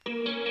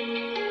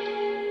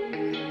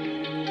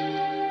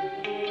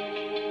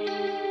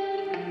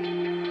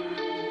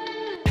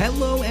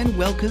Hello and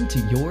welcome to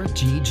your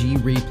GG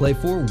Replay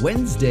for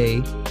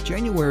Wednesday,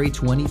 January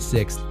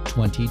 26th,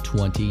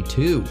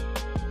 2022.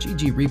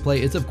 GG Replay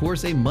is of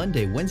course a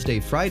Monday, Wednesday,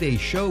 Friday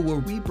show where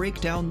we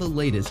break down the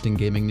latest in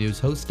gaming news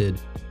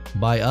hosted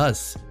by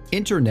us,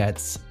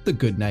 Internet's The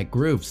Goodnight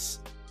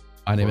Grooves.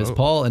 My name is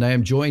Paul and I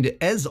am joined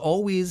as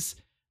always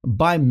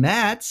by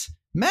Matt.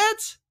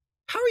 Matt,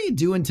 how are you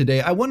doing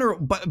today? I wonder,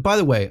 by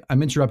the way,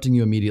 I'm interrupting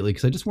you immediately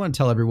because I just want to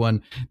tell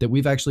everyone that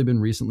we've actually been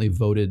recently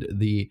voted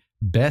the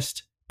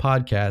best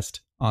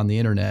podcast on the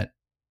internet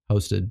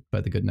hosted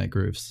by the Goodnight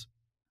Grooves.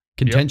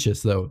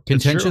 Contentious though,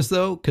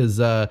 because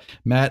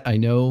Matt, I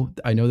know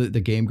that the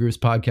Game Grooves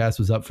podcast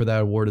was up for that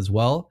award as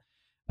well.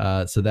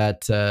 So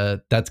that's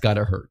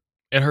gotta hurt.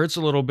 It hurts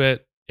a little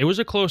bit. It was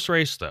a close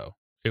race though.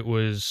 It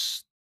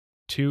was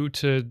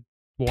 2-1.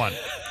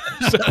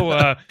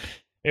 So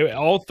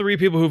all three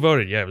people who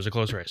voted, it was a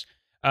close race.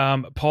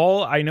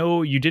 Paul, I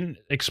know you didn't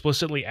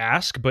explicitly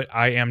ask, but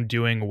I am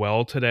doing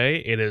well today.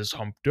 It is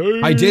hump day.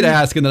 I did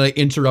ask, and then I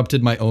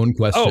interrupted my own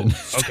question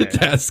to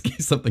ask you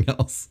something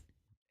else.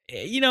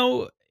 You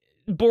know,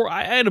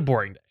 I had a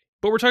boring day,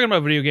 but we're talking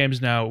about video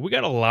games now. We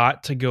got a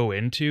lot to go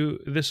into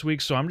this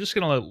week, so I'm just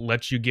going to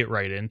let you get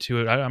right into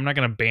it. I'm not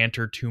going to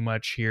banter too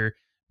much here,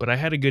 but I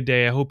had a good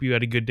day. I hope you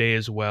had a good day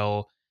as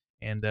well.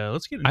 And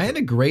let's get into it. I had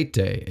a great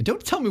day.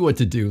 Don't tell me what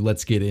to do.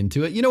 Let's get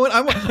into it. You know what?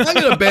 I'm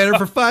going to banter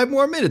for 5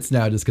 more minutes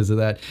now just because of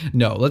that.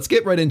 No, let's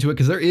get right into it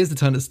because there is a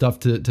ton of stuff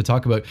to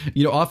talk about.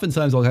 You know,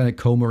 oftentimes I'll kind of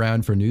comb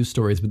around for news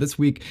stories, but this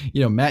week, you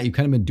know, Matt, you've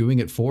kind of been doing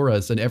it for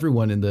us and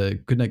everyone in the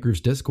Goodnight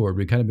Grooves Discord.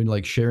 We've kind of been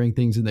like sharing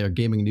things in their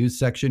gaming news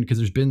section because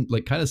there's been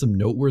like kind of some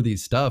noteworthy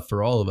stuff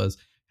for all of us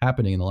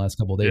happening in the last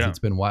couple of days. Yeah. It's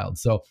been wild.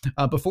 So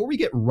before we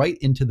get right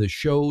into the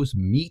show's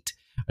meat,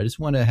 I just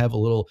want to have a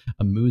little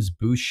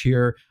amuse-bouche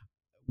here.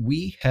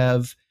 We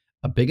have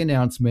a big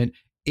announcement.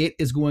 It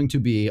is going to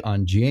be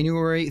on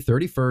January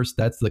 31st.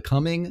 That's the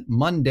coming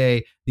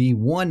Monday, the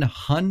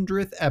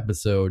 100th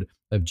episode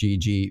of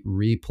GG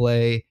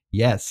Replay.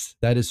 Yes,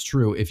 that is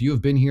true. If you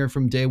have been here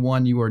from day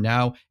one, you are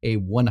now a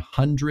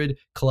 100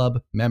 Club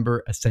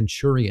member, a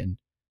centurion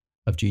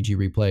of GG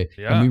Replay.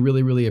 Yeah. And we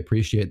really, really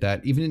appreciate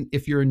that. Even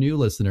if you're a new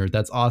listener,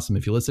 that's awesome.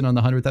 If you listen on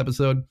the 100th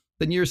episode,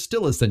 then you're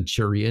still a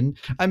centurion.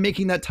 I'm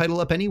making that title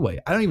up anyway.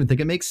 I don't even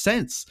think it makes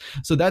sense.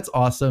 So that's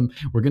awesome.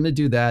 We're going to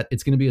do that.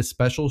 It's going to be a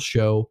special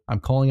show. I'm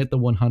calling it the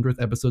 100th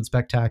episode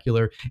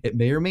spectacular. It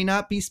may or may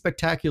not be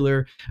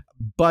spectacular,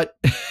 but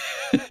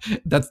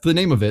that's the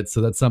name of it.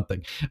 So that's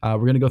something. We're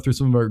going to go through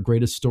some of our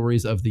greatest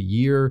stories of the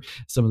year,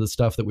 some of the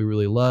stuff that we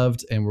really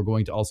loved. And we're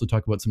going to also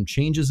talk about some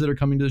changes that are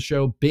coming to the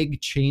show.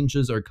 Big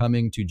changes are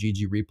coming to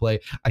GG Replay.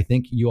 I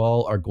think you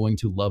all are going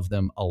to love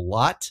them a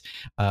lot.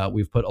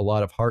 We've put a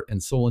lot of heart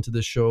and soul into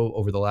this show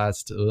over the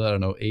last,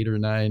 8 or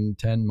 9,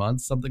 10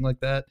 months, something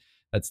like that.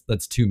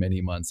 That's too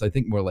many months. I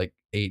think more like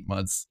 8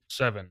 months.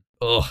 7.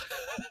 Ugh.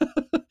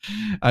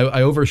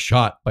 I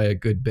overshot by a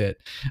good bit.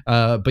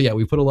 But yeah,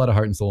 we put a lot of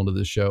heart and soul into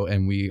this show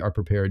and we are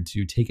prepared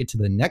to take it to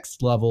the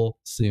next level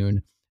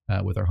soon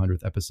with our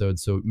 100th episode.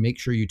 So make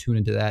sure you tune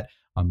into that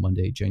on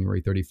Monday,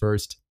 January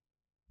 31st.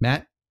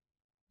 Matt,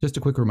 just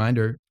a quick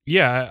reminder.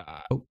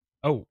 Yeah.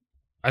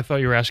 I thought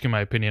you were asking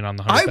my opinion on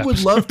the 100th episode. I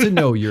would love to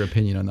know your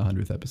opinion on the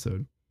 100th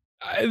episode.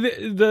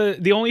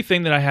 The only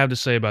thing that I have to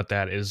say about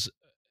that is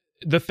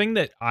the thing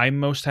that I'm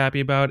most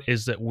happy about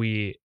is that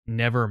we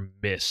never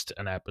missed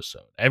an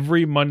episode.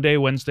 Every Monday,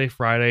 Wednesday,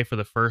 Friday for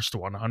the first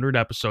 100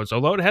 episodes.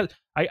 Although it has,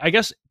 I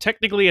guess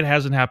technically it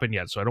hasn't happened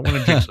yet, so I don't want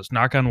to jinx us,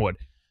 knock on wood.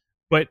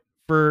 But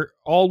for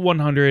all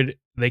 100,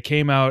 they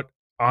came out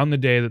on the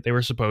day that they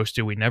were supposed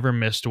to. We never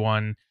missed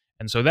one.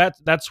 And so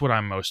that's what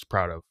I'm most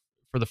proud of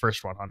for the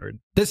first 100.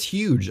 That's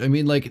huge. I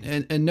mean, like,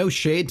 and no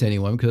shade to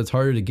anyone because it's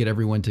harder to get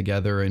everyone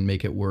together and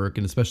make it work,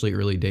 and especially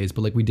early days.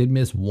 But like, we did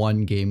miss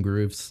one Game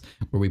Grooves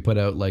where we put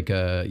out like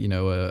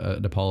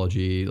an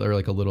apology or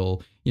like a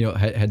little,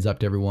 heads up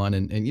to everyone,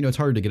 and it's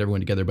hard to get everyone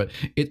together. But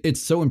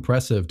it's so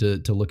impressive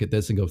to look at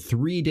this and go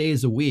 3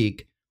 days a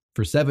week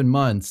for 7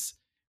 months.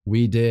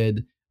 We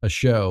did a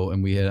show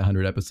and we had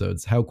 100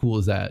 episodes. How cool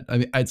is that? I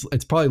mean, it's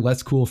probably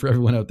less cool for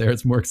everyone out there.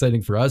 It's more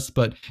exciting for us,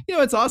 but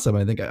it's awesome.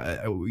 I think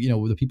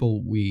the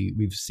people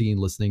we've seen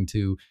listening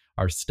to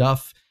our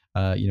stuff,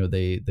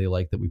 they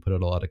like that we put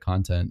out a lot of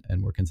content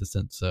and we're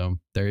consistent. So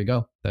there you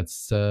go.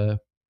 That's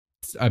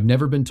I've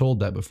never been told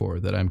that before,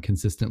 that I'm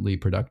consistently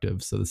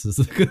productive. So this is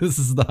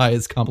the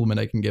highest compliment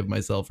I can give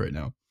myself right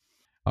now.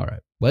 All right,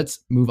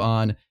 let's move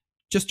on.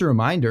 Just a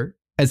reminder,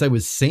 as I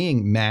was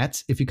saying,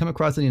 Matt, if you come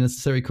across any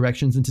necessary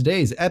corrections in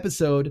today's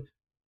episode,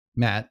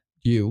 Matt,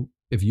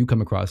 if you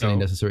come across any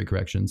necessary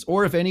corrections,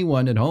 or if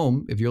anyone at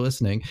home, if you're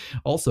listening,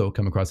 also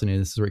come across any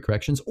necessary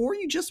corrections, or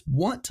you just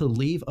want to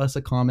leave us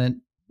a comment,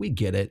 we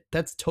get it.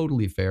 That's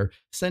totally fair.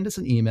 Send us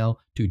an email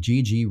to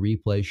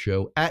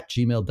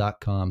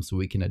ggreplayshow@gmail.com so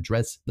we can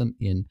address them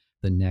in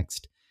the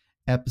next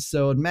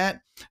episode. Matt,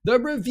 the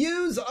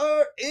reviews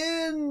are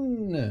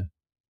in.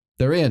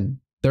 They're in.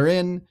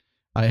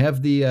 I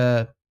have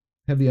the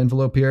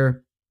envelope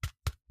here,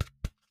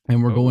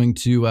 and we're going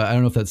to I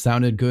don't know if that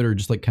sounded good or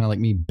just like kind of like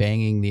me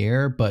banging the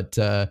air, but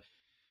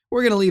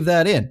We're going to leave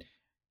that in.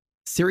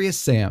 Serious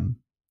Sam,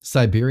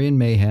 Siberian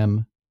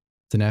Mayhem.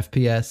 It's an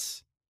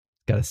FPS.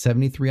 Got a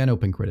 73 on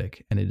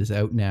OpenCritic, and it is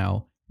out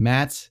now.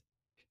 Matt,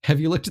 have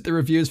you looked at the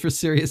reviews for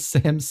Serious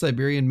Sam,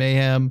 Siberian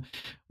Mayhem?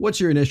 What's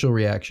your initial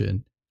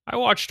reaction? I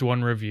watched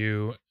one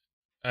review.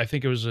 I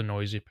think it was a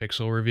Noisy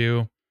Pixel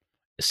review.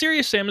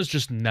 Serious Sam is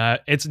just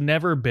not, it's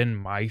never been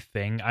my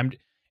thing.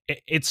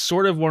 It's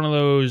sort of one of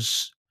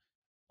those,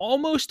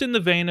 almost in the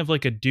vein of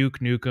like a Duke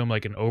Nukem,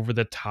 like an over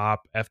the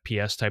top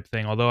FPS type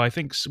thing. Although I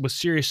think with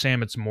Serious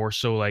Sam, it's more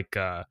so like,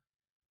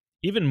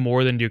 even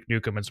more than Duke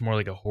Nukem, it's more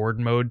like a horde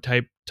mode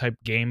type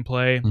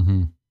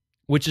gameplay,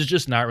 which is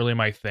just not really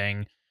my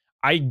thing.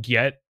 I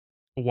get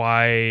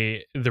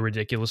why the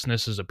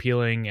ridiculousness is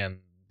appealing and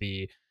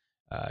the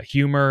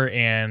humor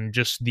and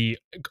just the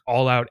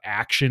all out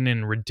action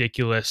and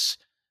ridiculous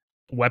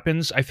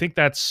weapons. I think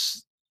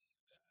that's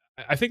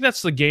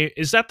the game.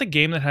 Is that the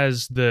game that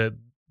has the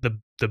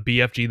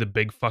BFG, the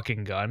big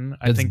fucking gun?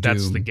 I think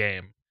that's the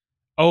game.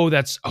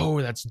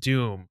 That's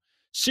Doom.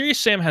 Serious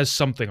Sam has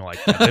something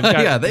like that. They've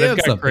got, they've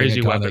got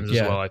crazy weapons as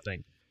well, I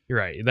think. You're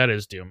right. That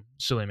is Doom.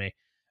 Silly me.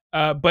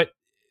 But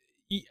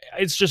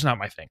it's just not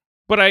my thing.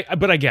 But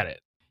I get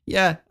it.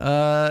 Yeah,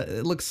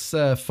 it looks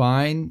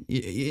fine.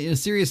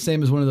 Serious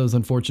Sam is one of those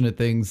unfortunate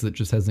things that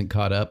just hasn't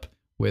caught up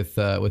with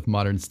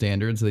modern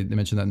standards. They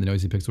mentioned that in the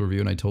Noisy Pixel review,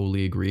 and I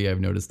totally agree. I've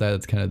noticed that.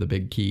 It's kind of the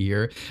big key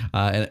here.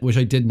 And which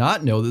I did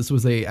not know. This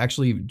was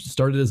actually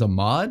started as a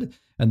mod,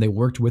 and they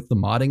worked with the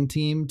modding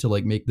team to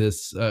like make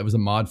this. It was a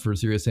mod for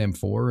Serious Sam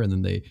 4, and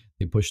then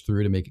they pushed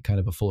through to make it kind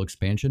of a full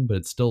expansion, but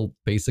it still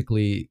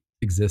basically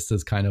exists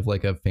as kind of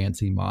like a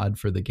fancy mod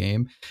for the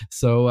game.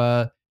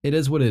 So it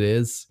is what it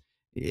is.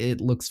 It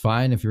looks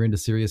fine if you're into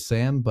Serious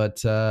Sam,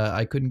 but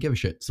I couldn't give a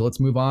shit. So let's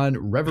move on.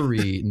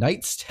 Reverie,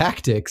 Knights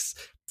Tactics.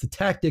 It's a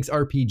tactics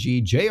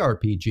RPG,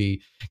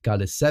 JRPG.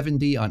 Got a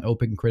 70 on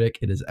OpenCritic.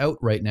 It is out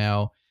right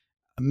now.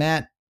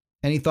 Matt,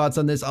 any thoughts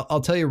on this? I'll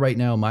tell you right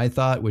now my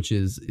thought, which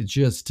is it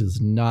just does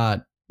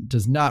not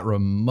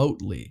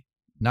remotely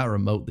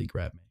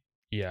grab me.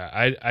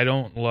 Yeah, I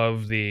don't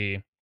love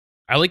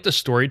I like the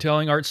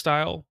storytelling art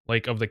style,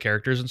 like of the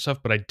characters and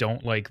stuff, but I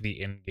don't like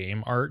the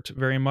in-game art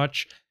very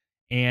much.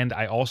 And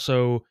I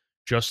also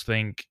just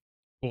think,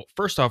 well,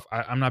 first off,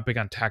 I'm not big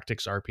on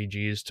tactics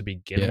RPGs to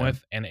begin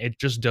with, and it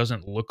just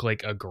doesn't look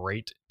like a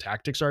great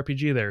tactics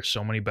RPG. There are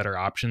so many better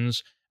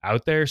options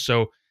out there.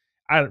 So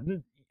I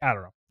don't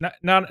know.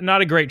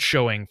 Not a great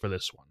showing for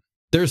this one.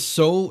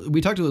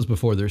 We talked about this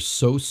before. There's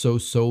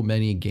so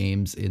many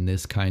games in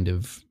this kind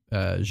of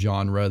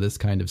genre, this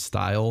kind of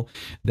style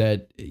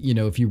that, you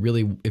know, if you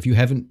really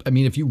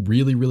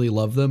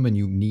love them and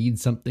you need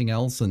something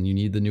else and you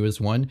need the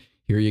newest one,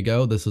 here you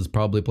go. This is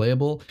probably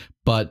playable.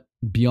 But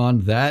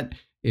beyond that,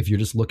 if you're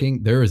just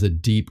looking, there is a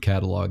deep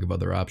catalog of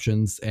other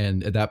options.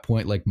 And at that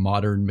point, like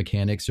modern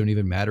mechanics don't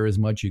even matter as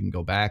much. You can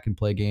go back and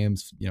play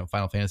games, you know,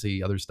 Final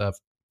Fantasy, other stuff,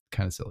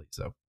 kind of silly.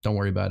 So don't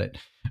worry about it.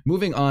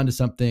 Moving on to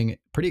something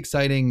pretty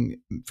exciting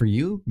for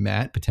you,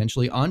 Matt,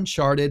 potentially.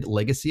 Uncharted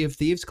Legacy of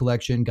Thieves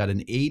Collection got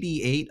an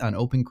 88 on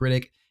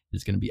OpenCritic.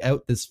 It's going to be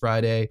out this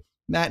Friday.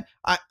 Matt,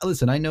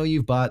 listen, I know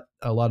you've bought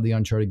a lot of the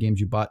Uncharted games.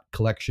 You bought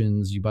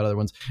collections. You bought other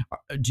ones.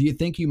 Do you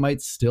think you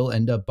might still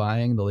end up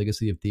buying the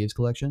Legacy of Thieves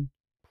collection?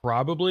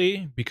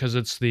 Probably, because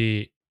it's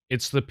the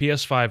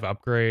PS5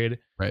 upgrade.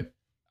 Right.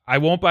 I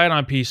won't buy it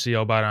on PC.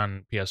 I'll buy it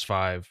on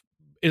PS5.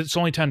 It's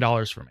only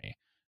 $10 for me.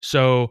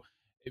 So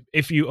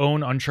if you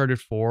own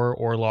Uncharted 4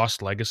 or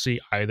Lost Legacy,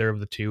 either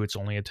of the two, it's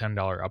only a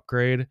 $10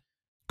 upgrade.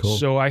 Cool.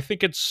 So I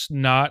think it's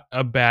not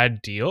a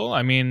bad deal.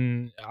 I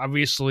mean,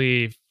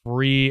 obviously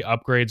free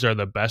upgrades are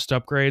the best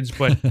upgrades,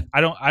 but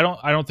I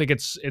don't think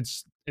it's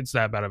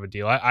that bad of a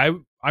deal.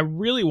 I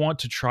really want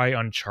to try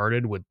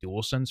Uncharted with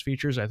DualSense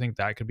features. I think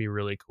that could be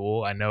really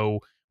cool. I know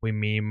we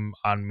meme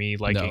on me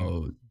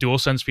liking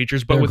DualSense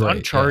features, but with great,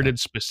 Uncharted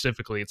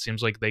specifically, it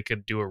seems like they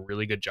could do a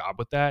really good job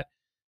with that.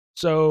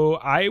 So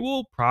I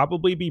will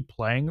probably be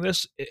playing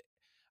this.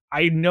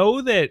 I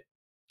know that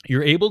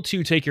you're able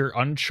to take your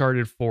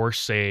Uncharted 4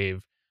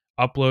 save,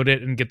 upload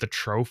it, and get the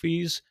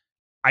trophies.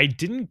 I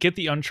didn't get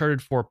the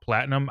Uncharted 4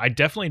 Platinum. I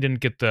definitely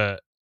didn't get the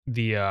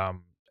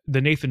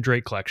Nathan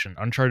Drake collection,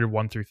 Uncharted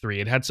 1 through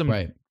 3. It had some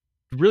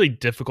really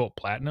difficult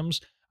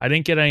Platinums. I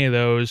didn't get any of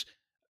those.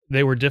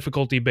 They were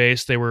difficulty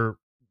based. They were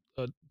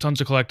tons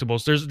of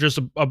collectibles. There's just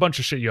a bunch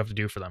of shit you have to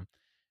do for them.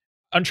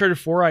 Uncharted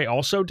 4, I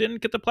also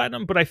didn't get the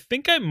Platinum, but I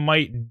think I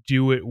might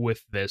do it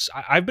with this.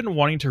 I've been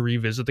wanting to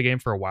revisit the game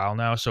for a while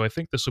now, so I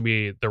think this will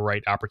be the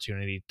right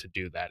opportunity to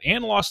do that.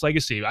 And Lost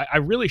Legacy, I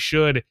really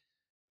should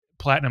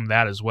Platinum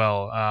that as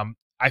well.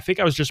 I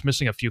think I was just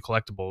missing a few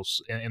collectibles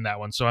in that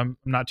one, so I'm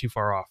not too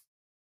far off.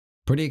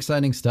 Pretty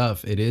exciting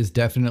stuff. It is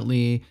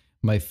definitely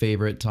my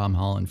favorite Tom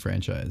Holland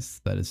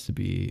franchise. That is to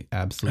be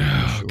absolutely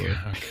sure.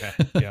 Okay.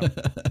 Yeah.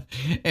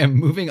 And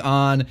moving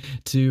on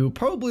to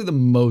probably the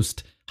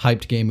most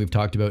hyped game we've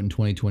talked about in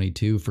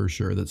 2022 for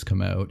sure that's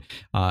come out,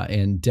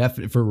 and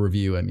definitely for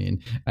review, I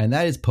mean, and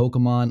that is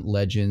Pokemon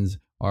Legends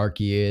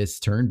Arceus,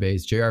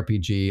 turn-based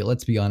JRPG.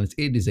 Let's be honest,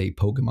 it is a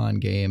Pokemon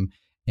game.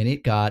 and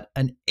it got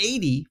an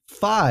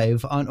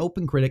 85 on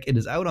OpenCritic. It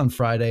is out on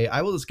Friday.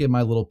 I will just give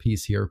my little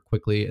piece here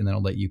quickly, and then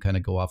I'll let you kind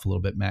of go off a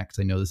little bit, Matt, because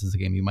I know this is a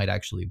game you might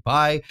actually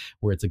buy,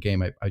 where it's a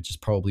game I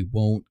just probably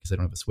won't because I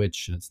don't have a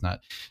Switch and it's not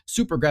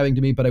super grabbing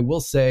to me. But I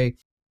will say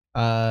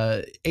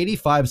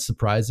 85 is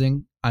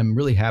surprising. I'm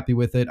really happy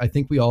with it. I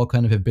think we all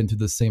kind of have been through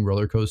the same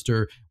roller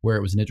coaster where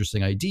it was an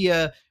interesting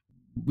idea.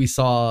 We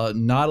saw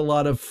not a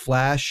lot of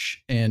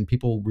flash and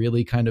people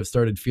really kind of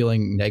started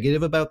feeling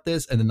negative about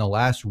this. And then the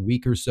last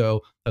week or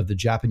so of the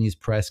Japanese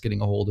press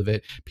getting a hold of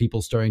it,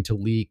 people starting to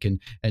leak and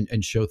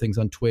show things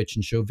on Twitch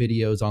and show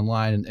videos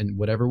online and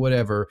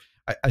whatever.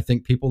 I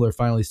think people are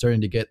finally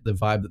starting to get the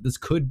vibe that this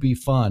could be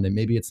fun, and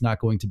maybe it's not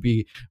going to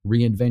be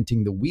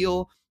reinventing the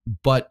wheel,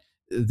 but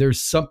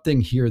there's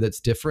something here that's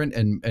different.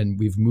 And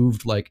we've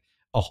moved like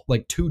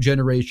 2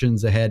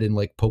 generations ahead in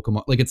like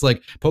Pokemon. Like it's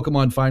like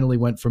Pokemon finally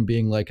went from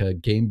being like a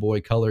Game Boy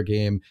Color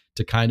game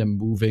to kind of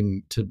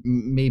moving to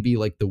maybe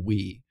like the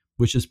Wii,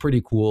 which is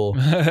pretty cool.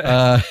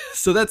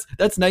 So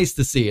that's nice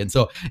to see. And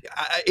so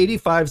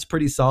 85 is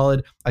pretty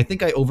solid. I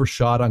think I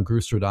overshot on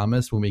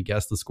Groostradamus when we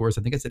guessed the scores.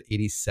 I think I said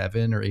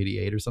 87 or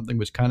 88 or something,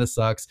 which kind of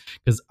sucks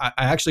because I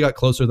actually got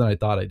closer than I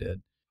thought I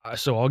did.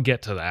 So I'll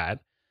get to that.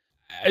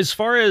 As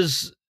far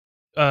as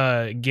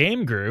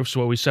Game Grooves,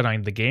 what we said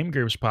on the Game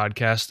Grooves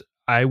podcast,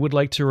 I would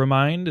like to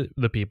remind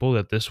the people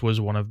that this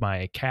was one of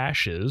my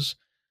caches.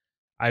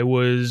 I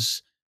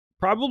was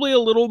probably a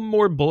little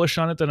more bullish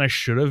on it than I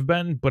should have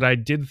been, but I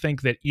did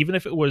think that even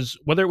if it was,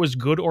 whether it was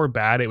good or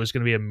bad, it was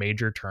going to be a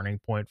major turning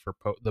point for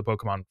the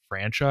Pokemon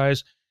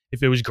franchise.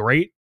 If it was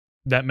great,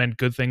 that meant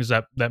good things.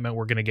 That meant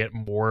we're going to get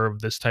more of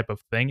this type of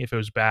thing. If it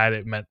was bad,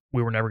 it meant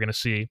we were never going to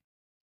see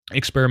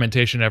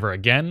experimentation ever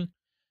again.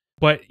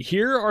 But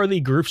here are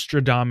the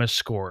Groostradamus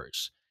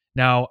scores.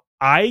 Now,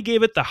 I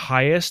gave it the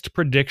highest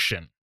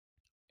prediction,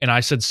 and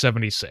I said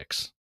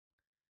 76.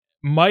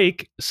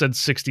 Mike said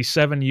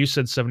 67, you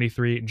said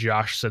 73,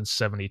 Josh said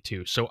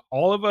 72. So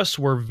all of us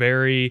were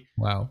very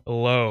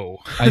low.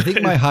 I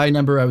think my high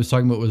number I was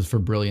talking about was for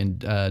Brilliant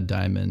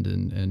Diamond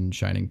and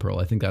Shining Pearl.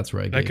 I think that's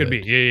where I gave it. That could be.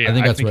 Yeah. I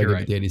think that's where I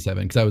gave it to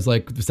 87 because I was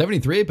like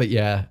 73, but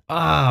yeah.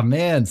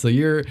 Man. So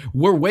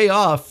we're way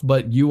off,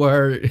 but you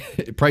are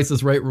Price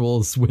is Right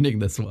rules winning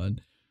this one.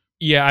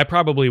 Yeah, I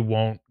probably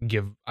won't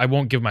give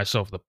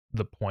myself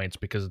the points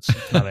because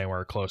it's not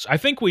anywhere close. I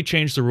think we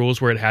changed the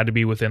rules where it had to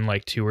be within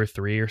like 2 or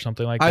 3 or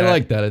something like that. I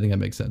like that. I think that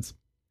makes sense.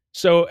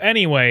 So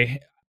anyway,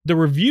 the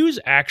reviews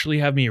actually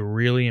have me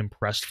really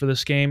impressed for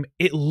this game.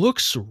 It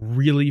looks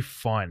really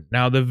fun.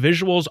 Now, the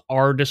visuals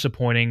are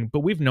disappointing, but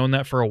we've known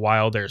that for a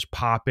while. There's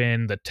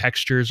pop-in, the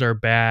textures are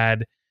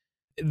bad.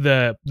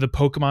 The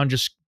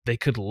Pokemon they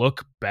could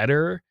look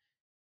better,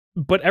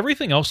 but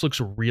everything else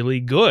looks really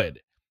good.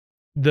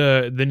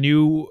 The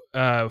new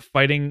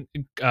fighting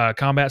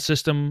combat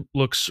system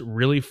looks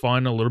really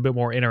fun, a little bit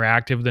more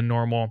interactive than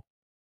normal.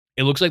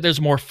 It looks like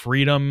there's more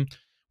freedom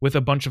with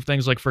a bunch of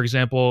things. Like, for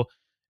example,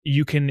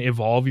 you can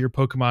evolve your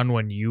Pokemon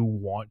when you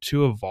want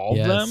to evolve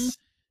them.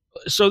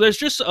 So there's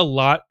just a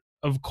lot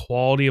of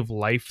quality of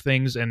life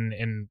things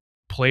and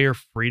player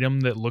freedom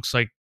that looks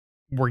like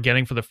we're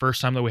getting for the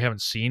first time that we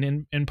haven't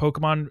seen in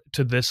Pokemon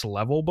to this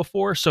level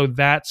before. So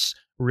that's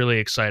really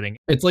exciting.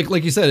 It's like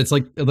you said, it's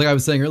like I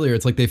was saying earlier,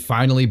 it's like they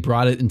finally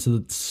brought it into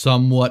the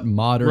somewhat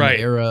modern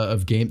era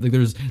of game. Like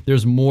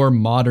there's more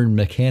modern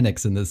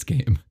mechanics in this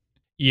game.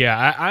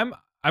 Yeah,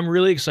 I'm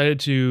really excited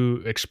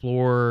to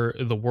explore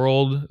the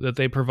world that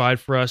they provide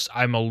for us.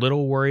 I'm a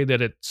little worried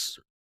that it's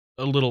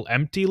a little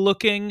empty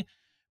looking,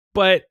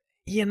 but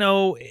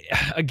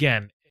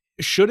again,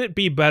 should it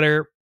be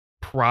better?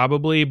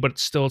 Probably, but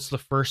still it's the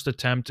first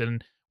attempt,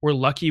 and we're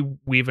lucky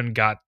we even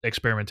got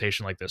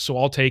experimentation like this. So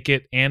I'll take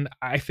it, and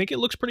I think it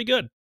looks pretty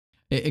good.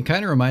 It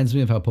kind of reminds me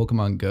of how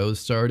Pokemon Go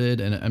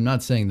started, and I'm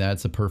not saying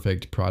that's a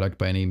perfect product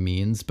by any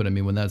means, but I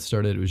mean, when that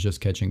started, it was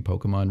just catching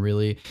Pokemon,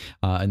 really,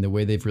 and the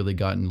way they've really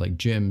gotten like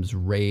gyms,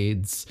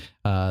 raids,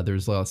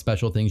 there's a lot of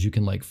special things. You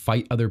can like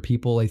fight other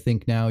people, I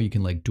think now. You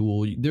can like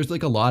duel. There's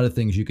like a lot of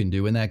things you can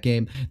do in that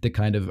game that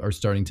kind of are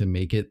starting to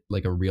make it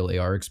like a real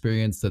AR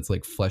experience that's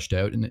like fleshed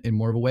out in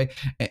more of a way,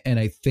 and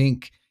I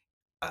think...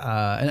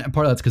 and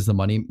part of that's because the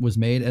money was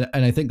made, and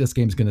I think this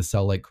game's going to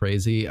sell like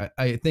crazy.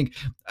 I think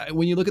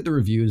when you look at the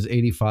reviews,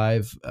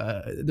 85,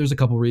 there's a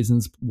couple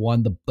reasons.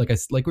 One,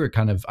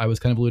 I was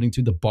kind of alluding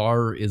to, the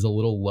bar is a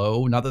little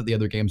low. Not that the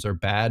other games are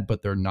bad,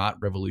 but they're not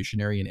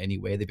revolutionary in any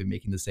way. They've been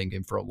making the same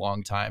game for a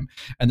long time,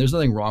 and there's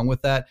nothing wrong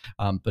with that.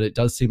 But it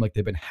does seem like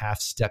they've been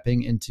half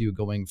stepping into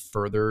going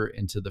further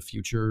into the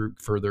future,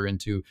 further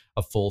into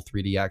a full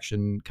 3D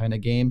action kind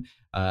of game.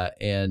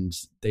 And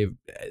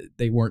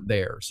they weren't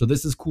there. So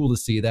this is cool to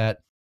see that.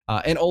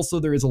 And also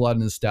there is a lot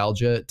of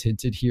nostalgia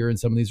tinted here in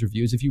some of these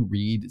reviews. If you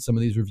read some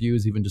of these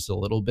reviews, even just a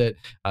little bit,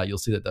 you'll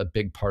see that a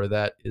big part of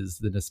that is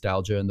the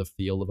nostalgia and the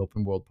feel of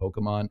open world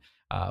Pokemon,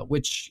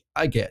 which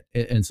I get.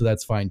 And so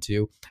that's fine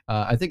too.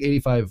 I think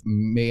 85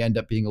 may end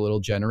up being a little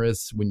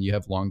generous when you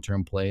have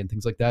long-term play and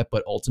things like that.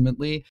 But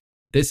ultimately,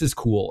 this is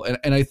cool.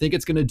 And I think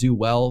it's going to do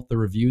well. The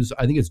reviews,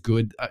 I think it's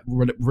good.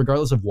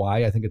 Regardless of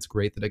why, I think it's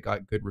great that it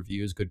got good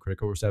reviews, good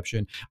critical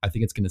reception. I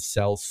think it's going to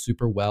sell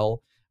super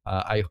well.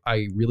 I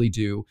really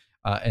do.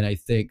 And I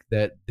think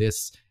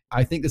this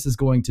is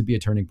going to be a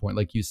turning point.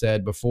 Like you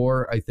said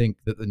before, I think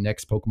that the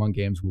next Pokemon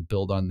games will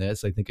build on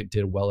this. I think it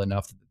did well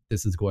enough that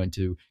this is going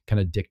to kind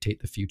of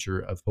dictate the future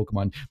of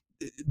Pokemon.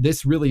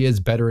 This really is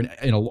better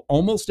in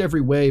almost every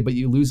way, but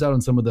you lose out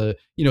on some of the,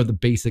 the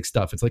basic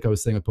stuff. It's like I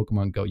was saying with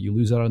Pokemon Go, you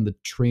lose out on the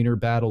trainer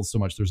battles so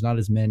much. There's not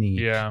as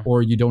many,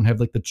 or you don't have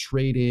like the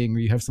trading, or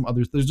you have some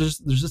others. There's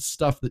just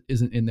stuff that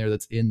isn't in there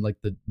that's in like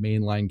the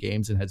mainline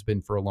games and has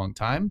been for a long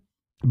time.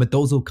 But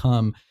those will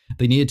come.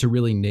 They needed to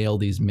really nail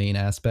these main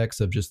aspects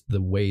of just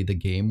the way the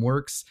game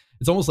works.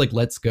 It's almost like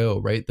Let's Go,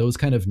 right? Those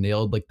kind of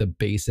nailed like the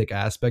basic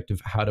aspect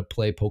of how to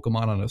play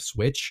Pokemon on a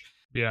Switch.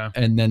 Yeah.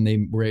 And then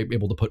they were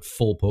able to put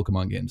full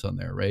Pokemon games on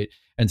there, right?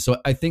 And so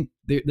I think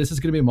this is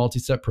going to be a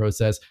multi-step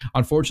process.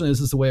 Unfortunately, this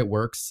is the way it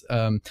works.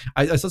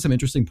 I saw some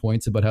interesting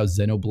points about how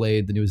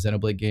Xenoblade, the new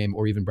Xenoblade game,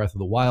 or even Breath of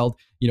the Wild,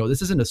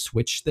 this isn't a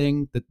Switch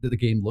thing that the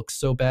game looks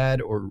so bad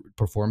or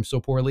performs so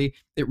poorly.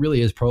 It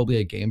really is probably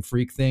a Game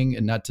Freak thing,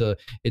 and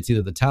it's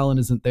either the talent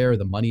isn't there,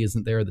 the money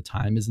isn't there, the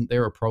time isn't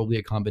there, or probably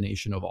a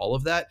combination of all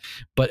of that.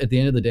 But at the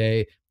end of the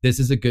day, this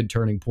is a good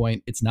turning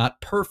point. It's not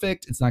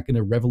perfect. It's not going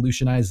to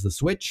revolutionize the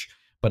Switch,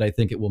 but I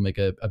think it will make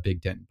a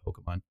big dent in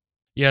Pokemon.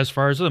 Yeah, as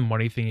far as the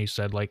money thing you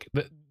said, like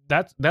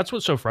that's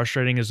what's so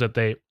frustrating is that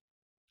they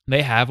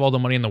have all the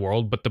money in the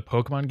world, but the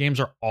Pokemon games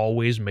are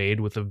always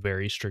made with a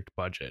very strict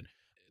budget.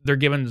 They're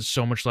given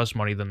so much less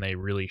money than they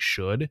really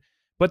should,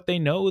 but they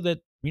know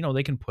that,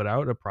 they can put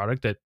out a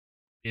product that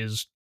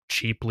is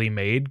cheaply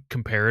made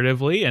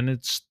comparatively, and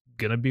it's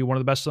going to be one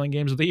of the best selling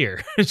games of the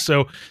year.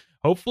 So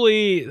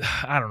hopefully,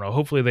 I don't know,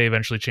 hopefully they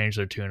eventually change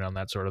their tune on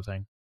that sort of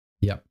thing.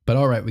 Yeah, but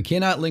all right, we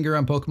cannot linger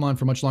on Pokemon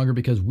for much longer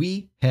because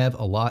we have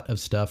a lot of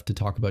stuff to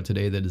talk about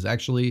today that is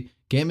actually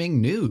gaming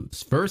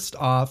news. First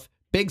off,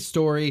 big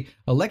story,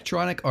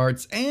 Electronic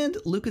Arts and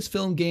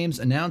Lucasfilm Games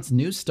announced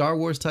new Star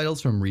Wars titles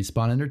from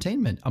Respawn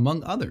Entertainment,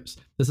 among others.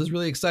 This is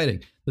really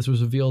exciting. This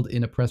was revealed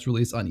in a press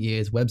release on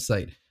EA's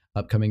website.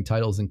 Upcoming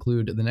titles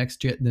include the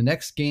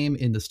next game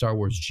in the Star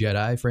Wars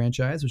Jedi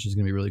franchise, which is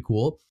going to be really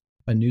cool,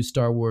 a new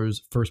Star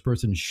Wars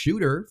first-person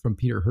shooter from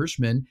Peter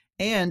Hirschman,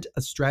 and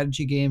a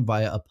strategy game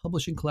via a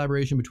publishing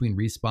collaboration between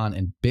Respawn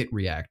and Bit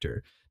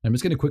Reactor. I'm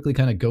just going to quickly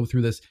kind of go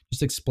through this,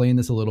 just explain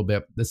this a little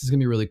bit. This is going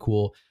to be really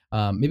cool.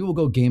 Maybe we'll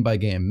go game by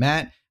game.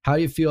 Matt, how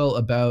do you feel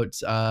about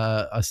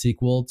a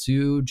sequel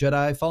to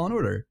Jedi Fallen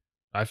Order?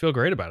 I feel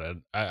great about it.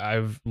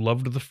 I've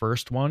loved the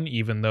first one,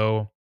 even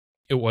though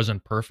it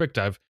wasn't perfect.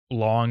 I've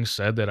long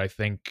said that I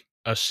think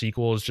a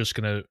sequel is just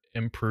going to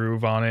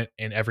improve on it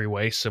in every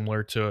way,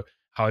 similar to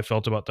how I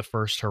felt about the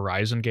first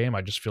Horizon game.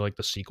 I just feel like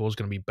the sequel is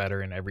going to be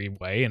better in every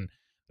way, and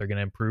they're going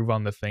to improve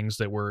on the things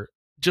that were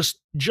just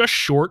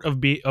short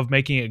of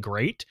making it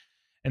great.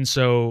 And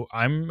so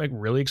I'm like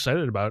really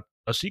excited about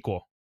a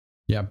sequel.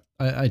 Yeah,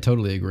 I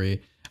totally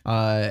agree.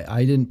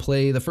 I didn't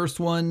play the first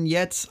one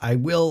yet. I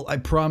will, I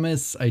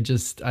promise.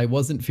 I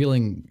wasn't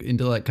feeling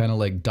into that kind of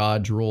like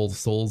dodge roll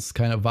souls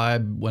kind of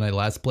vibe when I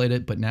last played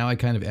it, but now I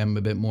kind of am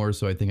a bit more,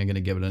 so I think I'm going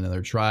to give it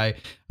another try.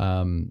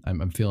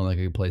 I'm feeling like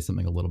I could play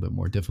something a little bit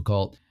more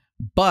difficult.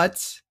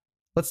 But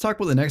let's talk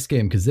about the next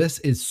game, because this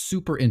is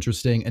super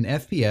interesting. An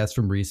FPS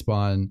from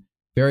Respawn,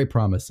 very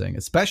promising,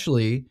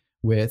 especially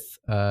with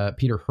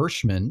Peter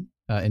Hirschman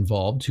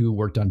involved, who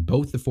worked on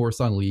both the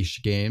Force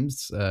Unleashed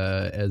games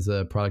as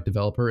a product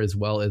developer, as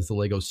well as the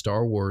Lego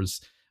Star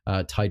Wars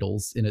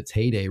titles in its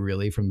heyday,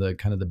 really, from the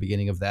kind of the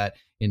beginning of that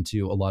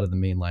into a lot of the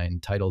mainline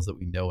titles that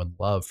we know and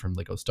love from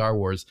Lego Star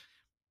Wars.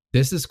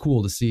 This is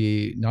cool to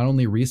see not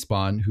only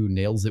Respawn, who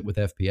nails it with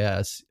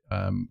FPS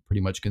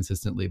pretty much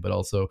consistently, but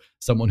also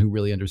someone who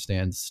really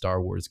understands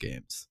Star Wars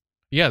games.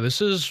 Yeah, this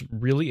is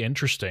really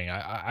interesting.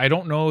 I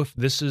don't know if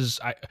this is,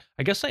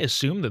 I guess I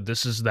assume that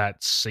this is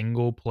that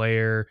single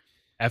player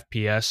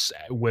FPS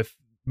with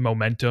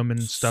momentum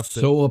and stuff.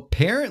 So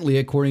apparently,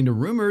 according to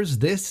rumors,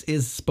 this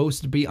is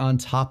supposed to be on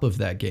top of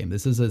that game.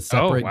 This is a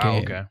separate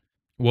game. Okay.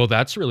 Well,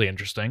 that's really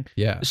interesting.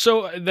 Yeah.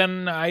 So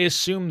then I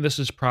assume this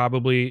is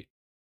probably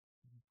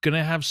going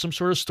to have some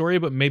sort of story,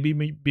 but maybe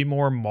be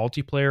more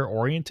multiplayer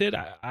oriented.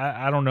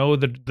 I don't know.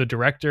 The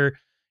director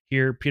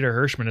here, Peter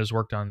Hirschman, has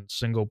worked on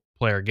single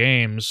player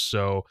games,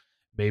 so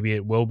maybe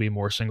it will be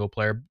more single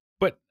player.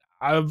 But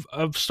of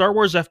Star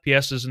Wars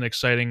FPS is an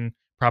exciting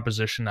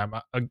proposition.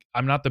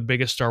 I'm not the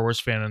biggest Star Wars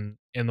fan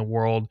in the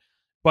world,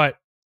 but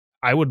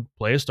I would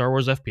play a Star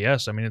Wars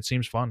FPS. I mean, it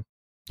seems fun.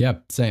 Yeah,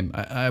 same.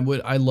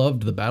 I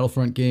loved the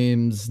Battlefront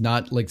games,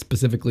 not like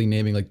specifically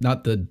naming, like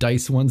not the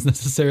DICE ones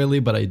necessarily,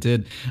 but I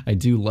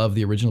do love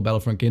the original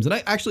Battlefront games. And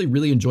I actually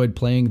really enjoyed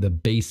playing the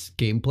base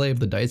gameplay of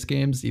the DICE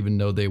games, even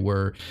though they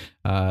were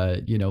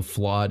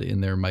flawed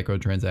in their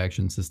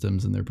microtransaction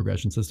systems and their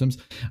progression systems.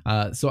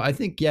 So I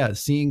think, yeah,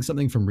 seeing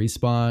something from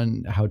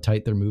Respawn, how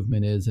tight their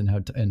movement is and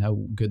how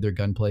good their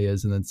gunplay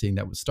is, and then seeing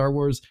that with Star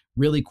Wars,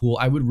 really cool.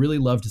 I would really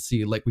love to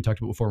see, like we talked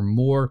about before,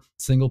 more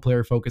single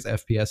player focused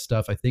FPS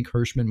stuff. I think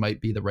Hirschman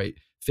might be the right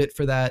fit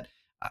for that.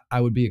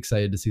 I would be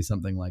excited to see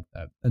something like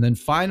that. And then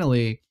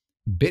finally,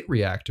 Bit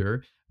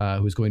Reactor,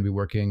 who's going to be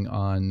working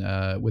on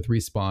with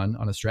Respawn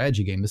on a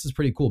strategy game. This is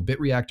pretty cool. Bit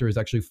Reactor is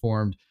actually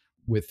formed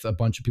with a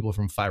bunch of people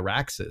from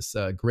Firaxis.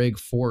 Greg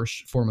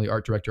Forsch, formerly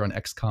art director on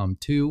XCOM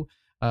 2,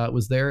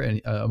 was there,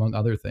 and among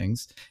other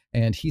things.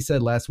 And he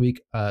said last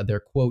week, they're,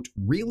 quote,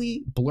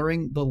 really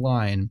blurring the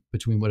line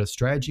between what a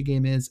strategy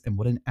game is and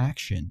what an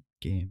action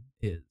game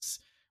is,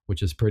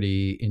 which is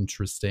pretty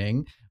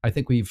interesting. I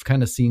think we've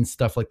kind of seen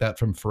stuff like that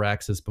from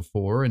Firaxis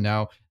before, and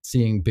now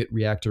seeing Bit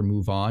Reactor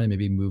move on and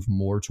maybe move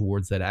more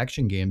towards that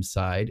action game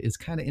side is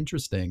kind of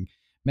interesting.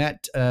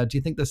 Matt, do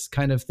you think this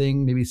kind of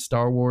thing, maybe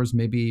Star Wars,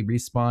 maybe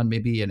Respawn,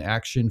 maybe an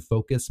action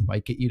focus,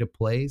 might get you to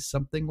play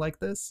something like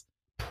this?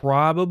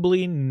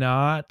 Probably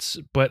not,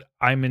 but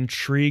I'm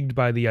intrigued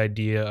by the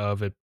idea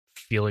of it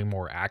feeling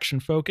more action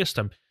focused.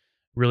 I'm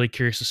really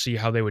curious to see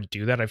how they would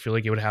do that. I feel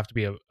like it would have to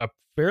be a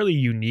fairly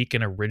unique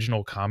and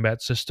original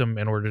combat system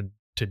in order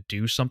to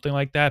do something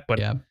like that. But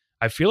Yeah.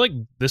 I feel like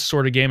this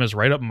sort of game is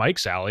right up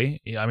Mike's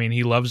alley. I mean,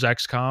 he loves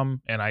XCOM,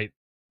 and I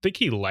think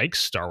he likes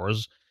Star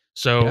Wars.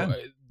 So Yeah.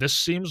 this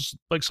seems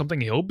like something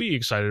he'll be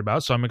excited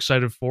about. So I'm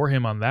excited for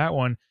him on that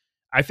one.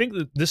 I think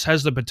that this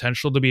has the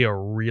potential to be a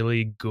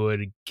really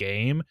good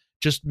game,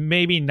 just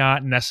maybe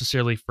not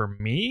necessarily for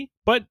me,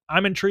 but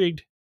I'm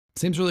intrigued.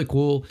 Seems really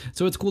cool.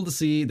 So it's cool to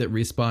see that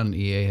Respawn and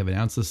EA have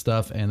announced this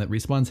stuff, and that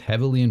Respawn's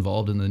heavily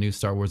involved in the new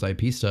Star Wars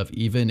IP stuff,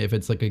 even if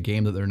it's like a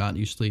game that they're not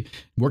usually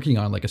working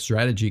on, like a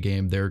strategy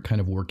game. They're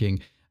kind of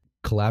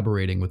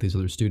collaborating with these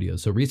other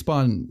studios. So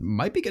Respawn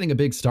might be getting a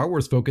big Star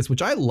Wars focus,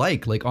 which I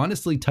like. Like,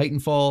 honestly,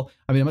 Titanfall,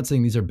 I mean, I'm not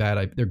saying these are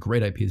bad, they're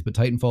great IPs, but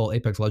Titanfall,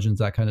 Apex Legends,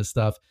 that kind of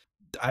stuff,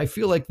 I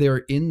feel like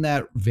they're in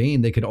that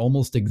vein. They could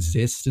almost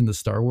exist in the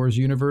Star Wars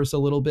universe a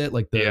little bit,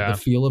 like the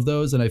feel of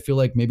those. And I feel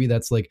like maybe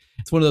that's like,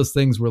 it's one of those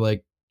things where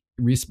like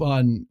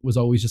Respawn was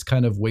always just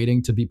kind of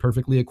waiting to be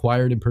perfectly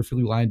acquired and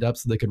perfectly lined up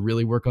so they could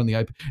really work on the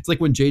IP. It's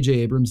like when J.J.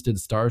 Abrams did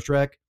Star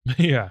Trek.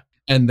 Yeah.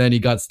 And then he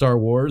got Star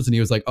Wars and he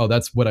was like, oh,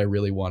 that's what I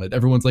really wanted.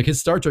 Everyone's like, his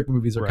Star Trek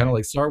movies are kind of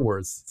like Star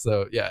Wars.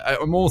 So yeah,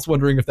 I'm almost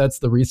wondering if that's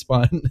the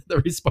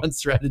Respawn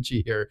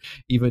strategy here,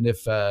 even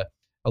if a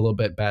little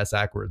bit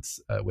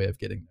backwards way of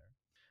getting there.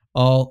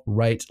 All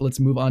right,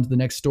 let's move on to the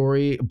next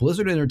story.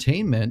 Blizzard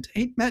Entertainment.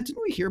 Hey, Matt,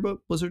 didn't we hear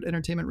about Blizzard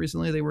Entertainment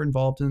recently? They were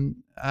involved in,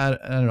 I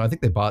don't know, I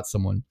think they bought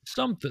someone.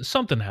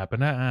 Something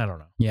happened. I don't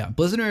know. Yeah,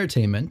 Blizzard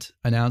Entertainment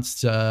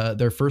announced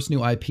their first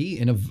new IP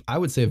in I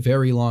would say a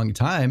very long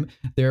time.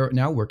 They're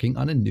now working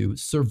on a new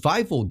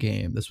survival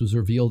game. This was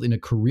revealed in a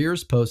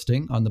careers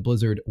posting on the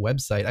Blizzard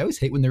website. I always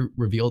hate when they're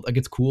revealed. Like,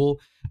 it's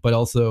cool, but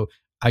also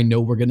I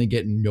know we're going to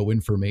get no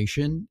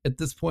information at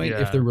this point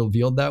if they're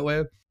revealed that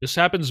way. This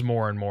happens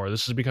more and more.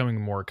 This is becoming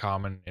more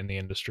common in the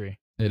industry.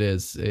 It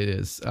is.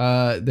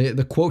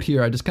 The quote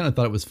here, I just kind of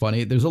thought it was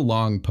funny. There's a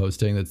long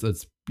posting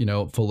that's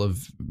full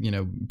of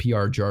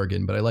PR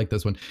jargon, but I like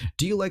this one.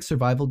 Do you like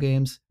survival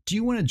games? Do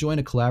you want to join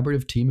a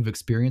collaborative team of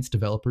experienced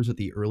developers at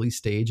the early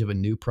stage of a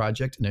new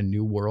project in a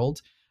new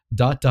world? ...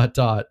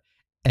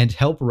 and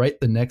help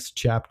write the next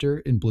chapter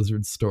in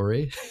Blizzard's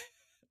story.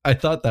 I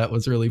thought that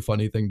was a really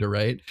funny thing to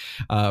write,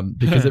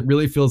 because it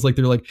really feels like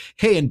they're like,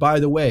 hey, and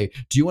by the way,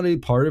 do you want to be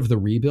part of the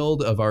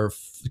rebuild of our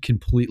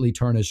completely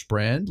tarnished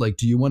brand? Like,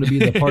 do you want to be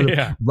the part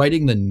of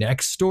writing the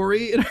next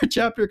story in our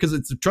chapter?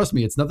 Because trust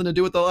me, it's nothing to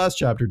do with the last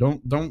chapter.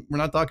 We're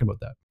not talking about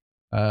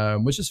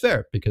that. Which is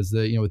fair, because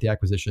with the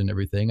acquisition and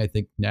everything, I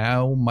think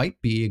now might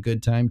be a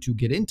good time to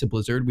get into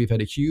Blizzard. We've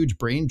had a huge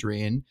brain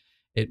drain.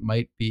 It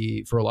might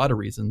be, for a lot of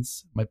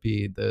reasons, might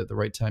be the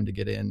right time to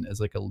get in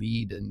as like a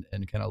lead and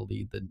kind of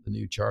lead the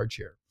new charge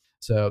here.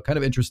 So kind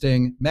of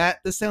interesting. Matt,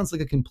 this sounds like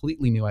a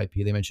completely new IP.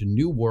 They mentioned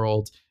new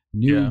world,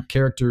 new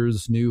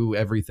characters, new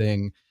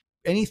everything.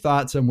 Any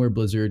thoughts on where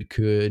Blizzard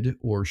could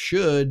or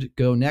should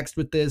go next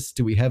with this?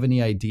 Do we have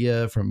any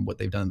idea from what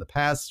they've done in the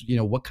past?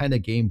 What kind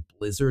of game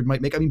Blizzard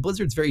might make? I mean,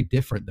 Blizzard's very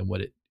different than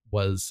what it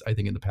was, I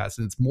think, in the past.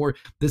 And it's more,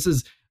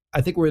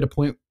 I think we're at a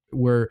point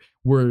where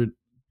we're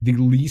the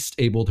least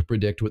able to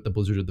predict what the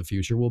Blizzard of the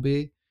future will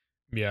be.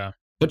 Yeah.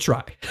 But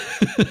try.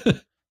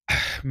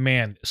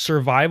 Man,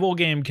 survival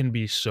game can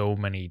be so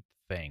many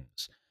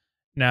things.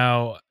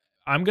 Now,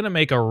 I'm going to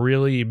make a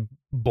really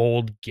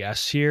bold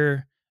guess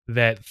here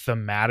that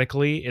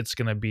thematically it's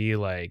going to be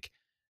like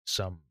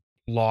some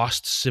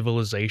lost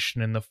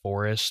civilization in the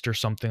forest or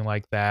something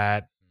like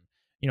that.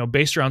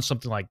 Based around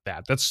something like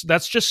that.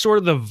 That's just sort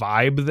of the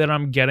vibe that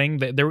I'm getting.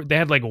 They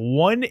had like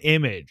one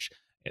image.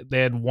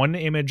 They had one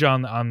image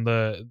on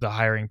the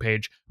hiring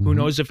page. Who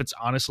knows if it's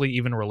honestly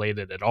even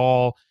related at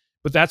all?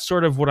 But that's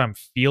sort of what I'm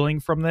feeling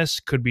from this.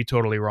 Could be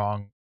totally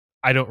wrong.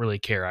 I don't really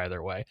care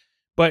either way.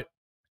 But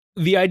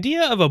the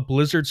idea of a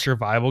Blizzard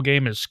survival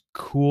game is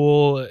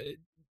cool,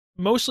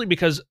 mostly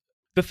because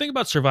the thing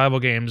about survival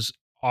games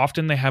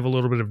often they have a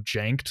little bit of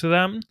jank to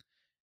them.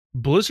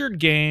 Blizzard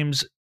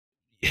games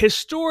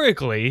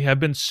historically have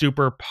been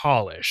super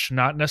polished,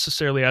 not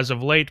necessarily as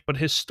of late, but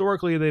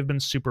historically they've been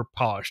super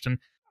polished. And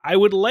I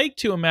would like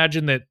to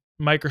imagine that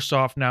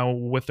Microsoft now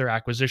with their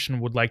acquisition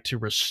would like to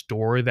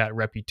restore that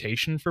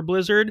reputation for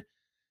Blizzard.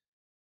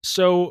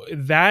 So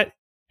that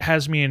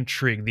has me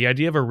intrigued. The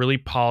idea of a really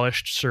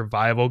polished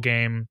survival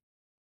game,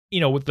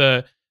 with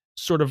the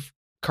sort of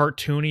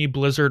cartoony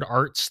Blizzard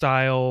art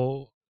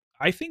style,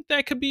 I think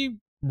that could be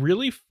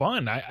really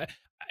fun.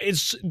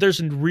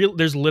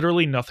 There's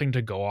literally nothing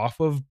to go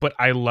off of, but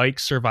I like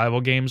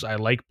survival games. I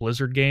like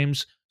Blizzard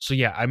games. So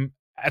yeah,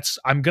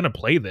 I'm gonna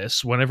play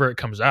this whenever it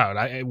comes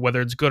out.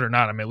 Whether it's good or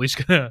not, I'm at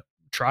least gonna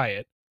try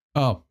it.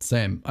 Oh,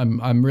 same.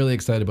 I'm really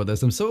excited about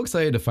this. I'm so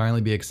excited to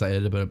finally be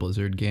excited about a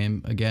Blizzard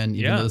game again,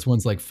 even though this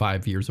one's like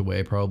 5 years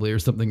away probably or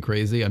something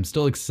crazy. I'm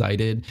still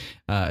excited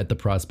at the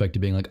prospect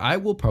of being like, I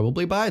will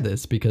probably buy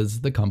this because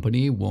the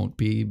company won't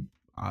be,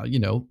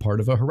 part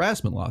of a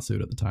harassment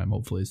lawsuit at the time,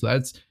 hopefully. So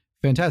that's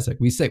fantastic.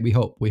 We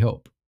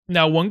hope.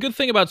 Now, one good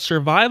thing about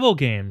survival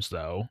games,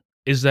 though,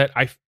 is that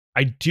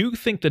I do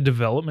think the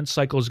development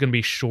cycle is going to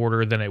be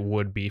shorter than it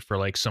would be for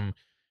like some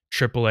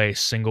AAA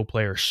single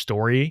player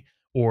story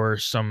or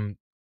some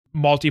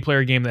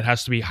multiplayer game that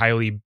has to be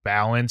highly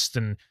balanced,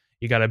 and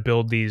you got to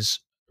build these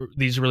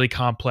really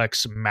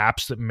complex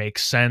maps that make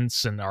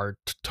sense and are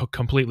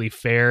completely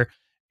fair.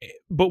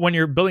 But when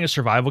you're building a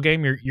survival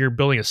game, you're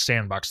building a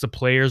sandbox. The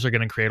players are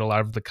going to create a lot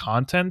of the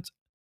content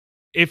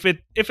if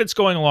it's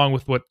going along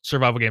with what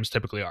survival games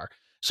typically are.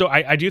 So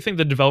I do think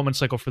the development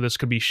cycle for this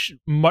could be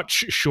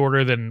much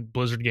shorter than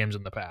Blizzard games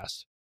in the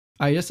past.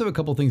 I just have a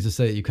couple things to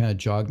say that you kind of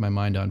jogged my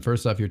mind on.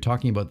 First off, you're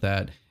talking about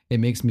that. It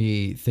makes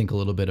me think a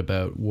little bit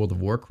about World of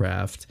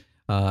Warcraft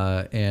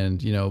and,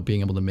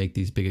 being able to make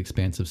these big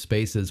expansive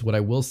spaces. What I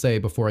will say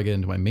before I get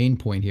into my main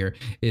point here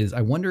is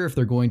I wonder if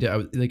they're going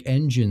to, like,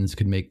 engines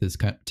could make this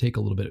take a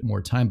little bit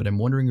more time, but I'm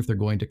wondering if they're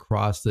going to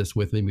cross this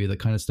with maybe the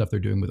kind of stuff they're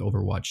doing with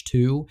Overwatch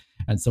 2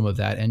 and some of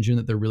that engine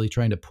that they're really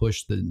trying to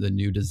push the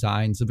new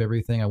designs of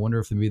everything. I wonder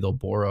if maybe they'll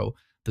borrow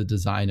the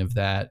design of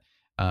that.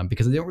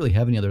 Because they don't really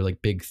have any other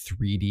like big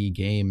 3D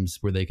games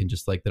where they can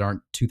just that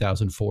aren't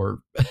 2004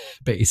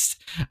 based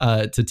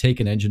to take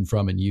an engine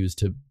from and use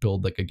to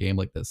build like a game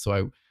like this.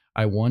 So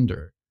I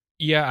wonder.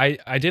 Yeah,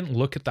 I didn't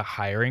look at the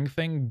hiring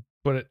thing,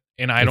 but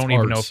I don't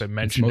even know if it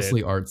mentioned it's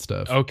mostly art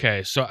stuff.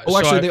 Okay, so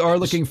actually they are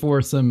looking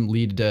for some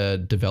lead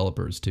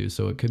developers too,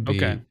 so it could be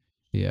okay.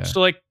 Yeah. So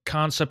like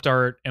concept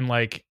art and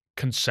like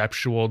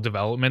conceptual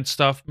development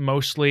stuff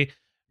mostly.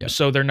 Yep.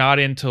 So they're not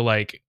into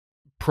like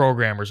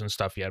programmers and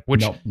stuff yet,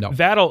 which no.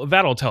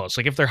 that'll tell us.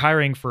 Like if they're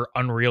hiring for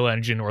Unreal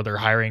Engine or they're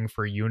hiring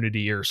for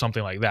Unity or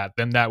something like that,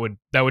 then that would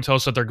tell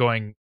us that they're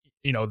going,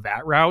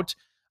 that route.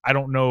 I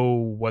don't know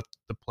what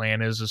the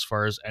plan is as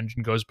far as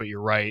engine goes, but you're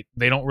right.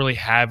 They don't really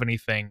have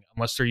anything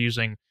unless they're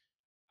using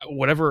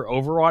whatever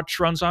Overwatch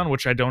runs on,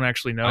 which I don't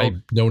actually know. I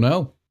don't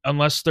know.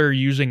 Unless they're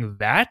using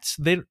that,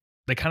 they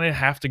kind of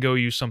have to go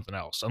use something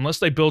else. Unless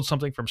they build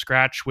something from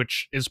scratch,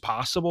 which is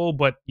possible,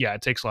 but yeah,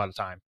 it takes a lot of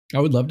time. I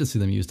would love to see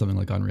them use something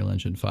like Unreal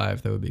Engine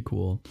 5. That would be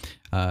cool.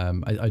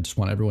 I just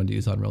want everyone to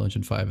use Unreal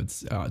Engine 5.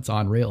 It's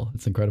unreal.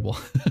 It's incredible.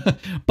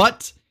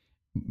 But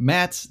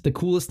Matt, the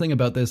coolest thing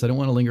about this, I don't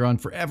want to linger on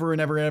forever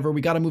and ever and ever. We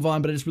got to move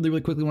on, but I just really,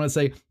 really quickly want to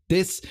say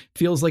this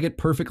feels like it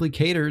perfectly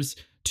caters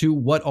to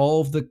what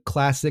all of the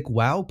classic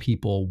WoW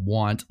people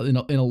want in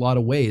a lot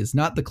of ways.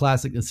 Not the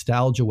classic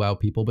nostalgia WoW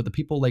people, but the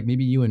people like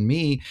maybe you and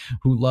me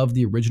who love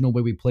the original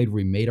way we played, where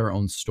we made our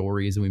own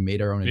stories and we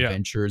made our own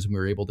adventures and we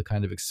were able to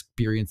kind of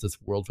experience this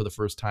world for the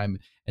first time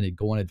and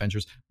go on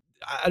adventures.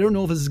 I don't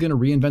know if this is going to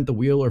reinvent the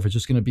wheel or if it's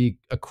just going to be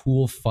a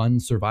cool, fun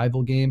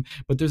survival game,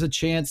 but there's a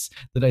chance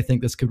that I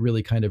think this could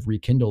really kind of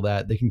rekindle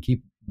that. They can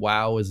keep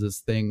WoW as this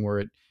thing where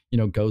it,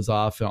 goes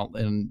off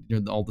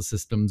and all the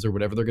systems or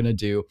whatever they're going to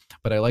do.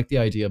 But I like the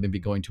idea of maybe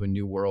going to a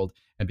new world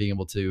and being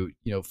able to,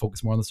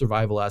 focus more on the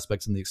survival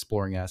aspects and the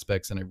exploring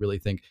aspects. And I really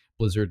think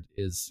Blizzard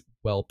is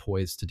well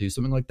poised to do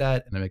something like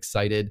that. And I'm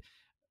excited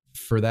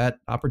for that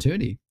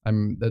opportunity.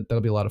 That'll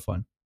be a lot of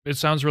fun. It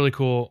sounds really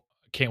cool.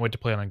 Can't wait to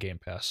play it on Game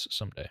Pass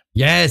someday.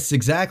 Yes,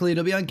 exactly.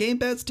 It'll be on Game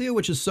Pass too,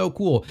 which is so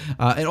cool.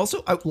 And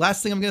also,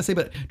 last thing I'm going to say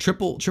about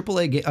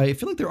AAA, I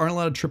feel like there aren't a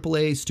lot of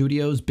AAA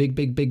studios,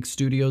 big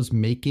studios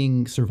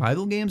making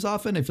survival games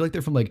often. I feel like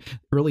they're from like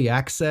early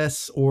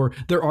access, or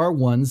there are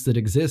ones that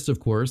exist, of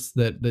course,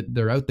 that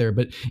they're out there.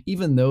 But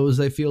even those,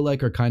 I feel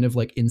like, are kind of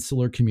like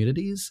insular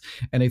communities.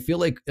 And I feel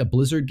like a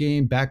Blizzard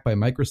game backed by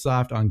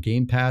Microsoft on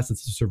Game Pass,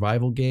 it's a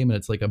survival game and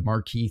it's like a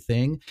marquee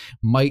thing,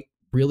 might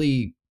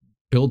really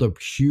build a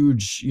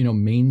huge,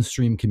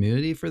 mainstream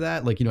community for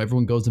that. Like,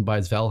 everyone goes and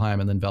buys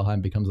Valheim and then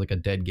Valheim becomes like a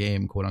dead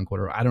game, quote unquote,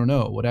 or I don't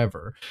know,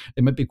 whatever.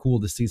 It might be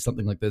cool to see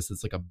something like this.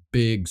 It's like a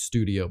big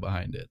studio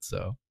behind it.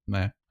 So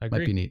might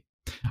be neat.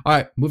 All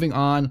right, moving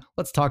on.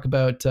 Let's talk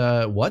about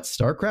what?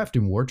 StarCraft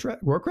and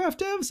Warcraft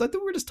devs? I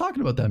thought we were just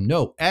talking about them.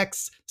 No,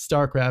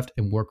 StarCraft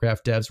and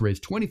Warcraft devs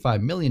raised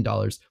 $25 million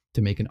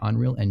to make an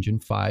Unreal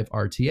Engine 5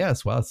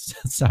 RTS. Wow, that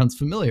sounds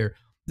familiar.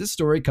 This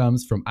story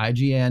comes from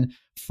IGN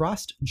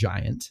Frost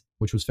Giant,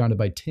 which was founded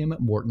by Tim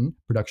Morton,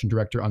 production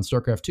director on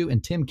StarCraft 2,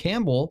 and Tim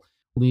Campbell,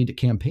 lead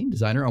campaign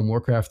designer on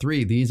Warcraft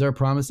 3. These are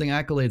promising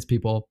accolades,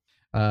 people.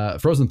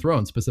 Frozen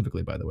Throne,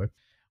 specifically, by the way,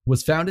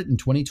 was founded in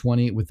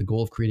 2020 with the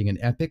goal of creating an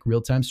epic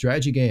real-time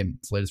strategy game.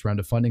 Its latest round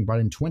of funding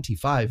brought in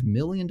 $25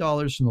 million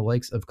from the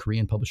likes of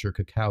Korean publisher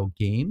Kakao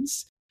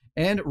Games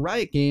and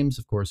Riot Games,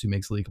 of course, who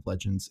makes League of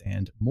Legends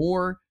and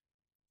more.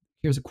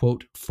 Here's a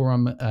quote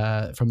from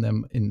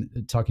them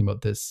in talking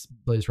about this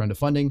latest round of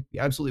funding. We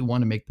absolutely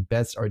want to make the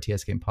best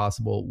RTS game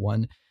possible,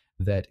 one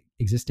that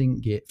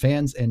existing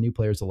fans and new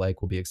players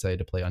alike will be excited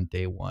to play on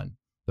day one.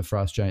 The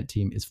Frost Giant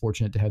team is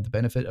fortunate to have the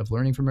benefit of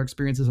learning from our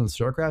experiences on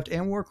StarCraft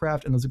and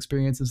Warcraft, and those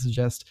experiences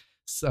suggest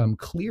some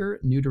clear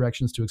new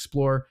directions to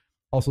explore,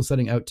 also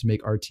setting out to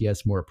make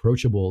RTS more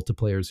approachable to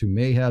players who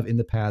may have in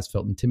the past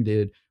felt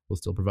intimidated while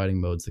still providing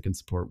modes that can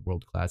support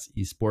world-class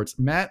esports.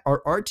 Matt,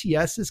 are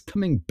RTSs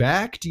coming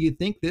back? Do you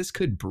think this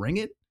could bring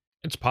it?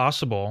 It's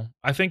possible.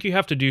 I think you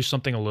have to do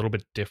something a little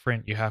bit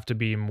different. You have to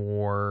be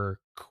more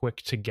quick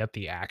to get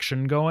the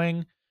action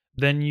going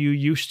than you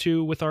used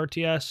to with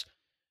RTS.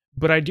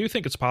 But I do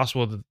think it's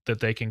possible that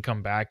they can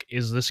come back.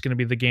 Is this going to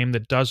be the game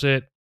that does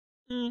it?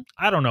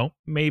 I don't know.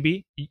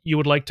 Maybe. You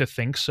would like to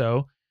think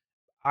so.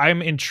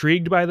 I'm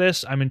intrigued by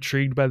this. I'm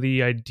intrigued by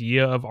the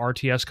idea of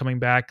RTS coming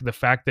back. The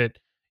fact that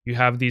you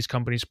have these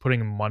companies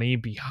putting money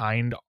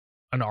behind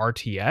an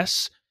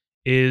RTS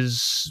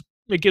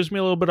it gives me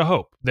a little bit of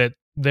hope that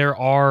there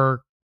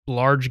are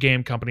large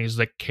game companies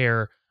that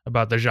care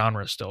about the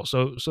genre still.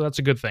 So that's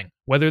a good thing.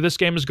 Whether this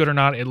game is good or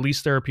not, at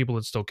least there are people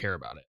that still care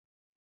about it.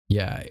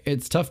 Yeah,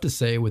 it's tough to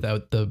say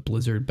without the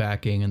Blizzard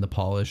backing and the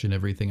polish and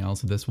everything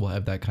else. This will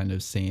have that kind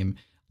of same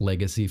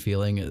legacy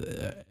feeling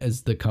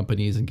as the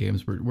companies and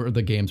games were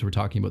the games we're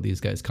talking about these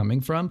guys coming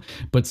from.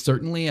 But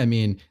certainly, I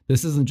mean,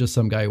 this isn't just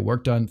some guy who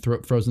worked on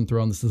Frozen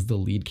Throne. This is the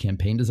lead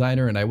campaign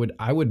designer, and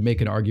I would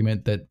make an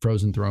argument that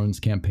Frozen Throne's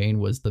campaign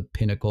was the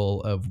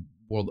pinnacle of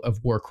World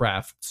of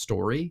Warcraft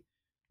story.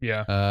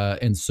 Yeah,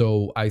 and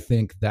so I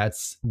think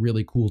that's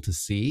really cool to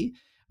see.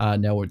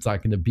 Now it's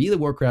not going to be the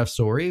Warcraft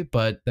story,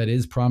 but that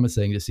is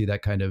promising to see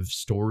that kind of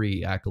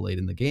story accolade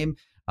in the game.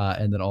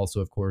 And then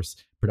also, of course,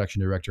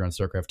 production director on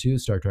StarCraft 2.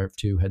 StarCraft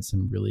 2 had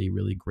some really,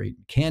 really great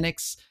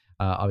mechanics,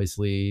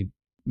 obviously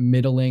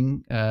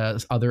middling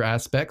other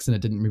aspects, and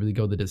it didn't really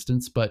go the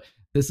distance, but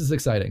this is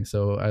exciting.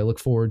 So I look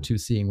forward to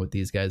seeing what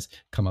these guys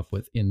come up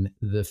with in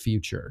the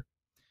future.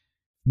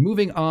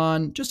 Moving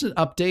on, just an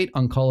update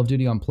on Call of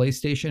Duty on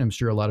PlayStation. I'm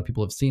sure a lot of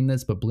people have seen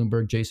this, but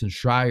Bloomberg Jason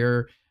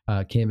Schreier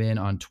came in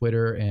on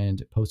Twitter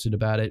and posted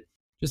about it,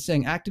 just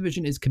saying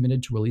Activision is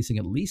committed to releasing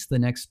at least the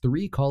next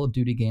 3 Call of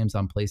Duty games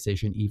on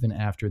PlayStation, even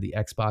after the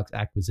Xbox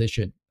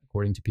acquisition,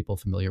 according to people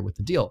familiar with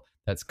the deal.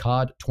 That's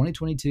COD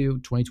 2022,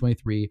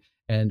 2023,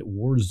 and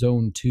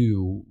Warzone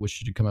 2, which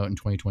should come out in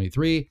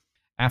 2023.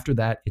 After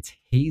that, it's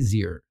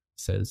hazier,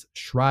 says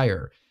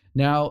Schreier.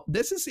 Now,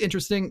 this is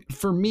interesting.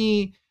 For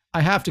me,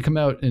 I have to come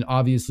out and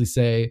obviously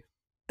say,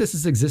 this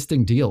is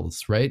existing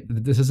deals, right?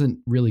 This isn't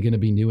really going to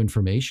be new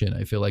information.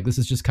 I feel like this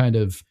is just kind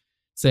of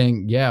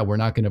saying, yeah, we're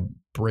not going to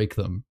break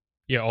them.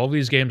 Yeah, all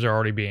these games are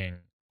already being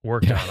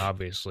worked on,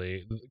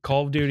 obviously.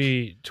 Call of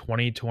Duty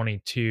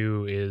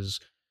 2022 is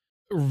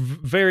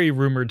very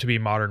rumored to be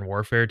Modern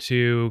Warfare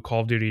 2. Call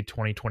of Duty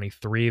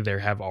 2023, there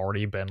have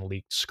already been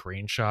leaked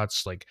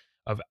screenshots like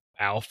of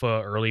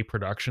alpha early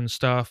production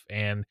stuff,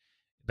 and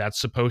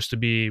that's supposed to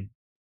be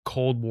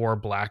Cold War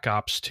Black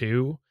Ops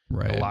 2.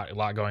 Right. A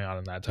lot going on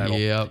in that title.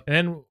 Yep. And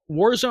then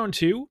Warzone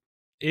 2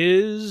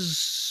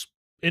 is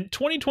in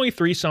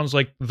 2023 sounds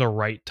like the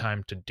right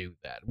time to do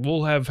that.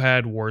 We'll have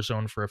had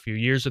Warzone for a few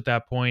years at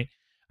that point.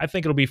 I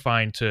think it'll be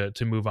fine to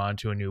move on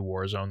to a new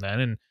Warzone then.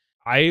 And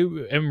I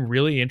am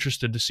really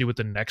interested to see what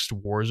the next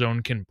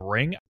Warzone can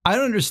bring. I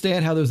don't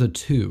understand how there's a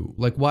 2.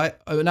 Like, why?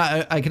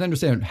 I can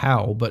understand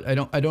how, but I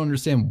don't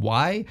understand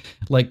why.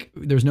 Like,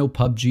 there's no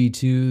PUBG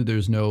 2,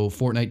 there's no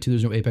Fortnite 2,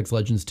 there's no Apex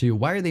Legends 2.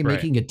 Why are they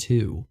making a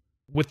 2?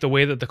 With the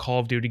way that the Call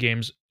of Duty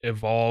games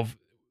evolve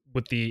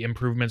with the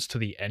improvements to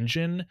the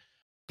engine,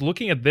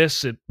 looking at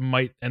this, it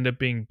might end up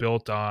being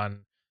built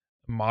on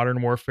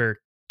Modern Warfare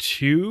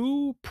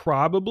 2,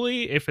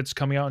 probably, if it's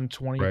coming out in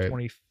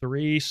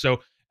 2023. Right.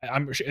 So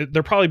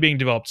they're probably being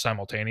developed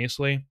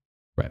simultaneously.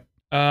 Right.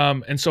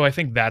 And so I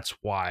think that's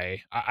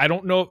why. I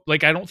don't know,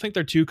 like, I don't think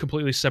they're 2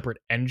 completely separate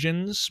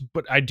engines,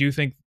 but I do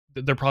think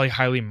that they're probably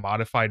highly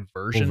modified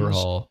versions.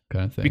 Overhaul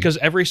kind of thing. Because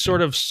every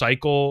sort of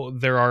cycle,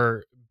 there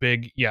are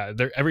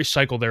every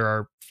cycle there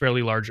are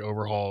fairly large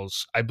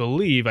overhauls. I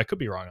believe, I could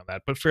be wrong on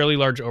that, but fairly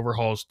large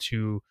overhauls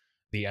to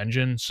the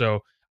engine. So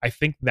I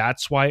think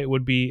that's why it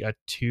would be a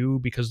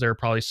 2, because there are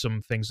probably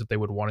some things that they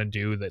would want to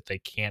do that they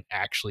can't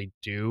actually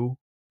do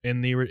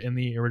in the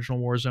original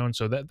Warzone.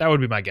 So that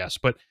would be my guess.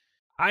 But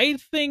I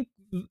think,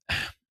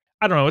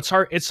 I don't know,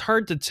 it's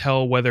hard to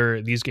tell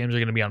whether these games are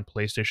going to be on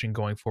PlayStation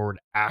going forward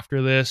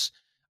after this.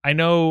 I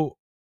know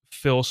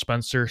Phil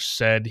Spencer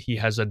said he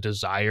has a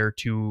desire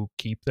to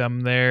keep them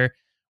there.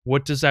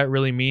 What does that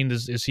really mean?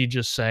 Is he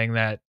just saying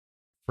that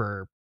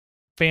for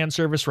fan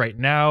service right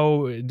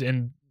now,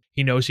 and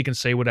he knows he can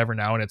say whatever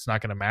now, and it's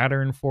not going to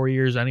matter in 4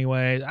 years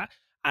anyway.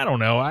 I don't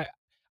know.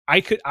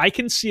 I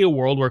can see a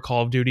world where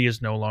Call of Duty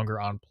is no longer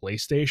on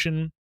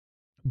PlayStation,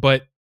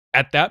 but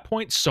at that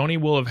point, Sony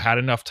will have had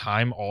enough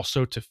time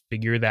also to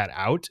figure that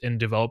out and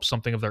develop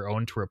something of their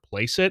own to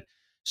replace it.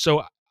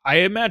 So I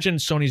imagine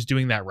Sony's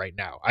doing that right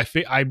now.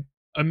 I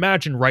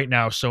imagine right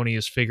now Sony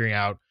is figuring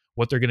out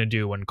what they're going to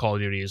do when Call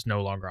of Duty is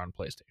no longer on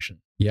PlayStation.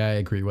 Yeah, I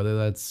agree. Whether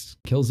that's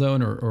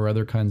Killzone or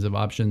other kinds of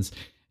options,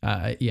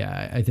 I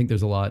think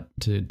there's a lot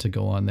to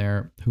go on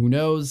there. Who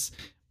knows?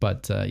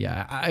 But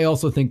yeah, I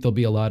also think there'll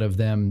be a lot of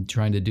them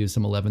trying to do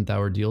some 11th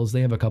hour deals.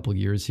 They have a couple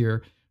years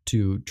here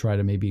to try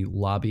to maybe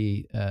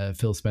lobby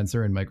Phil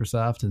Spencer and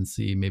Microsoft and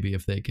see maybe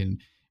if they can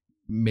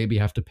maybe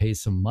have to pay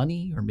some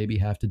money or maybe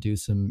have to do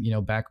some,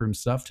 backroom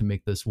stuff to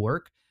make this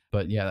work.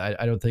 But yeah,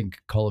 I don't think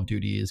Call of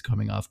Duty is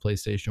coming off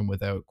PlayStation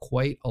without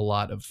quite a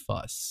lot of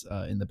fuss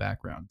in the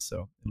background.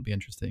 So it'll be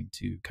interesting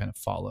to kind of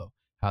follow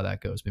how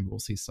that goes. Maybe we'll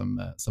see some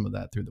of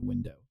that through the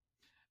window.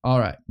 All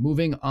right,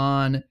 moving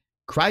on.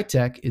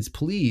 Crytek is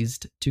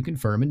pleased to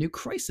confirm a new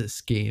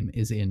Crysis game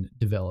is in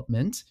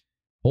development.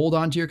 Hold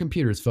on to your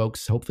computers,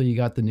 folks. Hopefully you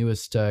got the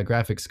newest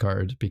graphics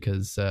card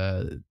because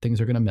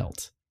things are going to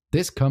melt.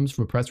 This comes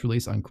from a press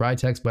release on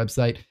Crytek's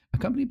website,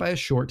 accompanied by a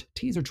short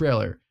teaser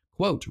trailer.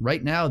 Quote,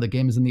 right now, the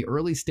game is in the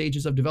early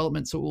stages of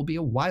development, so it will be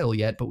a while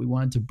yet, but we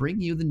wanted to bring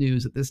you the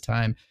news at this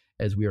time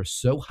as we are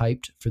so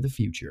hyped for the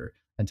future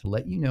and to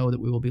let you know that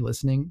we will be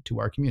listening to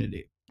our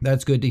community.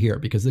 That's good to hear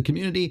because the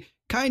community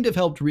kind of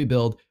helped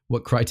rebuild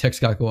what Crytek's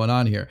got going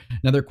on here.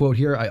 Another quote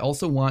here, I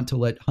also want to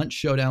let Hunt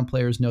Showdown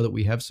players know that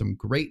we have some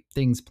great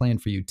things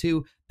planned for you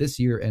too this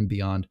year and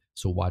beyond,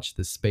 so watch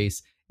this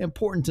space.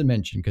 Important to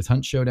mention because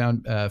Hunt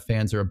Showdown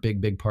fans are a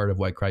big part of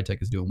why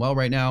Crytek is doing well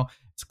right now.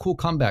 It's a cool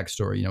comeback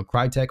story.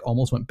 Crytek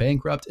almost went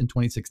bankrupt in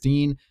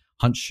 2016.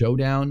 Hunt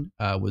Showdown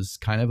was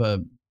kind of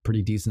a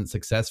pretty decent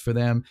success for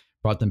them,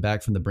 brought them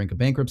back from the brink of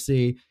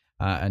bankruptcy.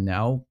 And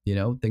now,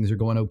 things are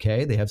going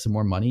okay. They have some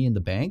more money in the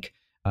bank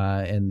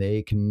and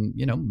they can,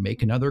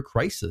 make another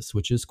Crysis,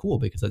 which is cool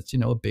because that's,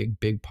 a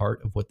big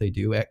part of what they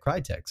do at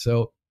Crytek.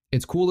 So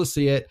it's cool to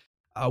see it.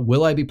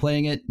 Will I be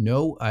playing it?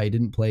 No, I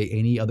didn't play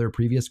any other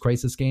previous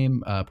Crysis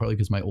game, partly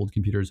because my old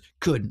computers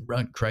couldn't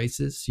run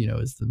Crysis,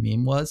 as the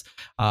meme was.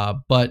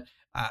 But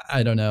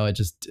I don't know.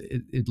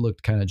 It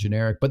looked kind of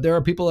generic. But there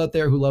are people out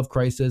there who love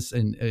Crysis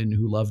and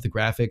who love the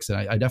graphics. And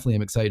I definitely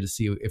am excited to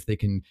see if they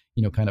can,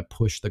 kind of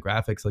push the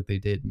graphics like they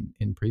did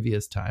in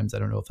previous times. I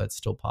don't know if that's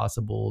still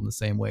possible in the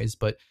same ways,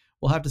 but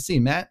we'll have to see.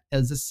 Matt,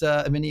 is this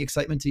of any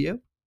excitement to you?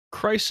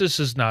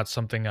 Crysis is not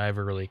something I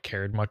ever really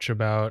cared much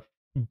about,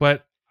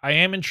 but I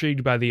am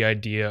intrigued by the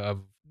idea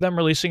of them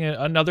releasing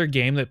another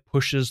game that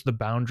pushes the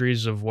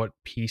boundaries of what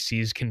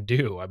PCs can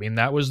do. I mean,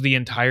 that was the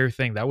entire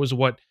thing. That was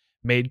what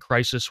made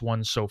Crysis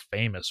 1 so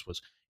famous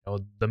was,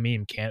 the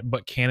meme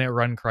can it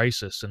run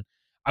Crysis? And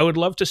I would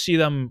love to see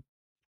them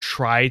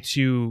try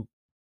to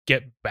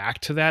get back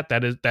to that.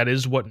 That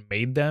is what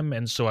made them.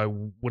 And so I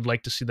would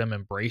like to see them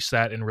embrace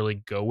that and really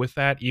go with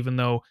that, even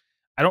though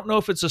I don't know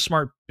if it's a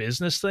smart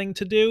business thing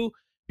to do,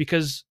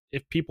 because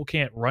if people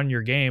can't run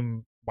your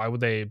game, why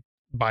would they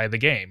buy the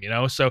game,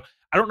 So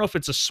I don't know if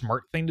it's a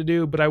smart thing to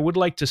do, but I would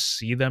like to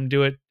see them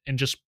do it and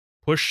just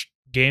push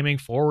gaming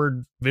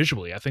forward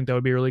visually. I think that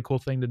would be a really cool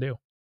thing to do.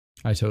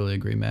 I totally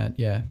agree, Matt.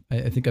 Yeah,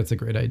 I think that's a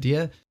great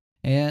idea.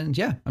 And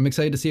yeah, I'm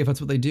excited to see if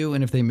that's what they do.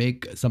 And if they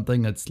make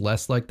something that's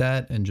less like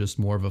that and just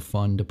more of a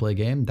fun to play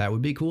game, that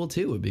would be cool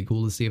too. It would be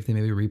cool to see if they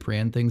maybe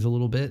rebrand things a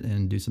little bit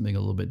and do something a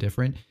little bit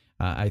different.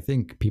 I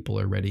think people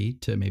are ready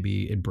to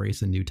maybe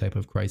embrace a new type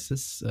of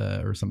Crysis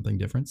or something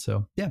different.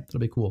 So yeah, it'll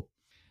be cool.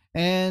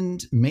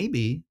 And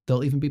maybe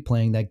they'll even be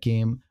playing that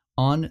game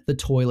on the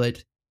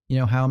toilet. You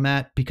know how,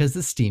 Matt? Because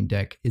the Steam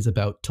Deck is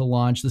about to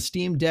launch. The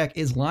Steam Deck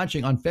is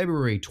launching on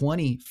February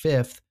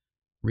 25th.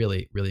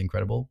 Really, really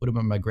incredible. Would have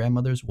been my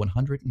grandmother's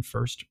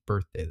 101st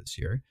birthday this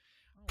year.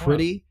 Wow.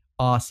 Pretty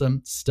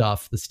awesome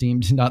stuff. The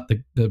Steam, not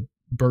the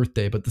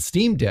birthday, but the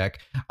Steam Deck.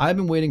 I've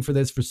been waiting for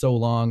this for so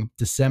long.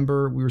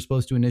 December, we were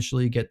supposed to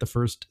initially get the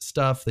first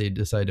stuff. They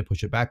decided to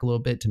push it back a little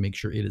bit to make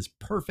sure it is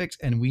perfect.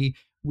 And we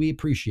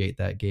appreciate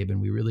that, Gabe,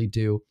 and we really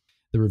do.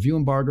 The review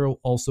embargo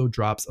also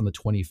drops on the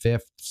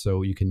 25th,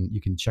 so you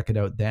can check it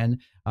out then.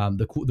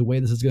 The way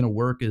this is going to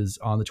work is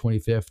on the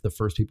 25th, the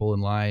first people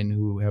in line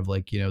who have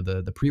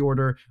the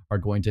pre-order are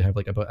going to have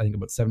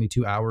about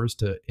 72 hours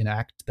to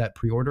enact that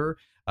pre-order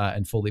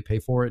and fully pay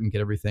for it and get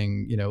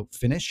everything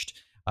finished.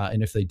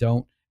 And if they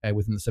don't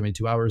within the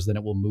 72 hours, then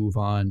it will move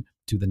on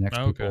to the next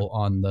people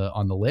on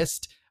the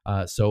list.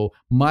 So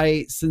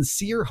my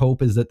sincere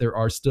hope is that there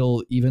are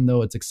still, even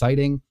though it's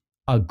exciting,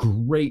 a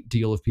great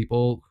deal of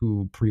people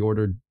who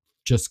pre-ordered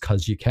just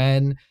because you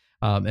can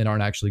and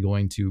aren't actually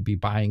going to be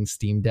buying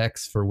Steam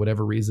Decks for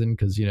whatever reason,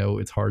 because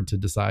it's hard to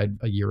decide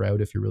a year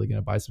out if you're really going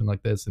to buy something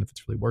like this and if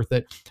it's really worth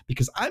it.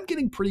 Because I'm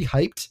getting pretty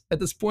hyped at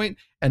this point,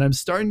 and I'm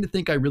starting to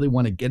think I really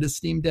want to get a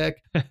Steam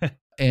Deck.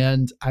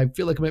 And I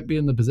feel like I might be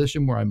in the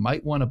position where I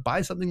might want to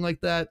buy something like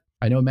that.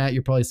 I know, Matt,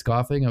 you're probably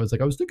scoffing. I was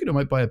thinking I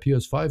might buy a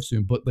PS5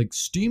 soon, but like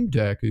Steam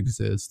Deck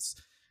exists.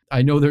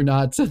 I know they're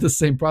not the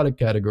same product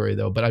category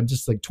though, but I'm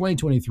just like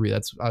 2023.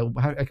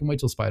 I can wait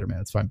till Spider-Man.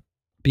 It's fine.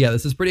 But yeah,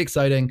 this is pretty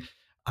exciting.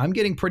 I'm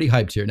getting pretty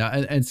hyped here now,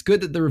 and it's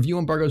good that the review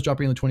embargo is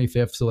dropping on the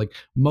 25th. So like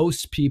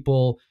most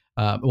people,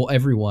 well,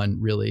 everyone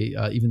really,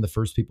 even the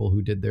first people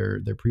who did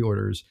their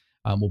pre-orders,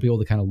 will be able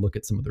to kind of look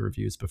at some of the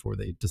reviews before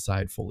they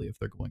decide fully if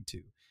they're going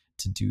to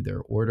do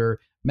their order.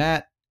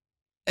 Matt,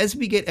 as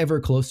we get ever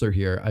closer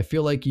here, I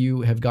feel like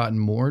you have gotten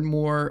more and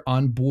more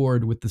on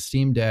board with the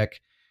Steam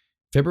Deck.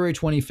 February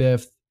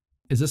 25th,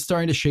 is this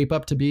starting to shape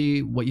up to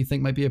be what you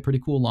think might be a pretty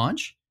cool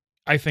launch?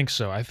 I think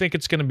so. I think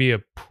it's going to be a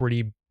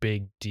pretty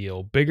big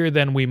deal, bigger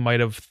than we might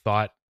have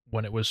thought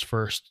when it was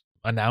first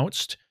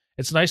announced.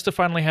 It's nice to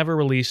finally have a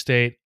release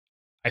date.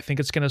 I think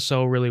it's going to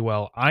sell really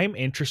well. I'm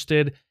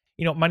interested.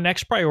 My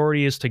next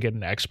priority is to get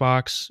an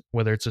Xbox,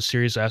 whether it's a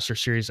Series S or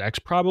Series X,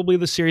 probably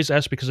the Series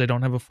S because I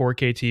don't have a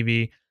 4K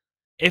TV.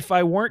 If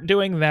I weren't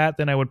doing that,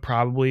 then I would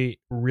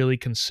probably really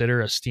consider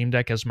a Steam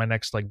Deck as my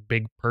next like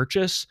big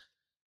purchase.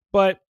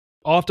 But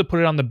I'll have to put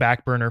it on the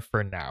back burner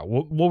for now.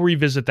 We'll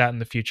revisit that in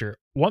the future.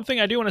 One thing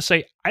I do want to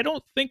say, I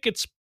don't think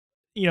it's,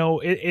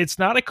 it's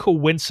not a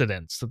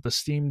coincidence that the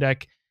Steam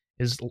Deck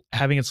is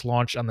having its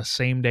launch on the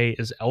same day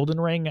as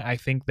Elden Ring. I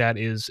think that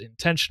is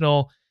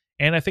intentional,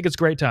 and I think it's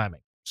great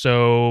timing.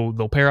 So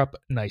they'll pair up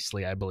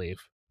nicely, I believe.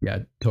 Yeah,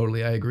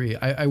 totally. I agree.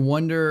 I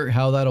wonder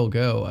how that'll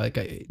go.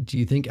 Like, do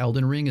you think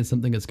Elden Ring is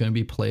something that's going to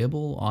be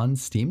playable on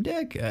Steam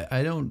Deck?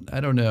 I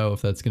don't know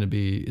if that's going to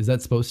be. Is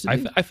that supposed to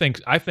be? I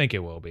think it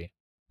will be.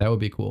 That would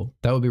be cool.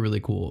 That would be really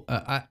cool.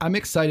 I'm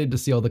excited to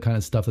see all the kind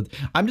of stuff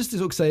I'm just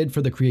so excited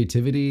for the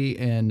creativity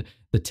and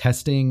the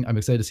testing. I'm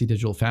excited to see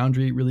Digital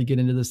Foundry really get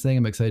into this thing.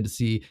 I'm excited to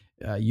see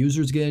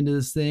users get into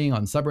this thing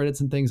on subreddits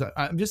and things.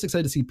 I'm just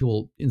excited to see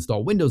people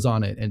install Windows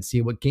on it and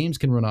see what games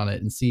can run on it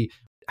and see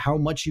how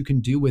much you can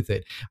do with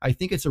it. I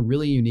think it's a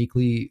really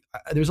uniquely,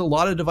 there's a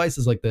lot of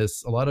devices like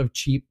this, a lot of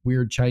cheap,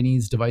 weird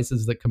Chinese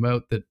devices that come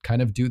out that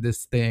kind of do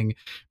this thing.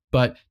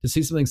 But to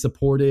see something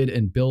supported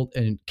and built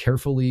and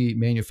carefully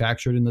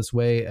manufactured in this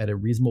way at a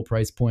reasonable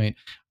price point,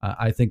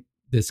 I think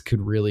this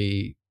could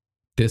be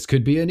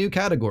a new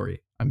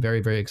category. I'm very,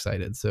 very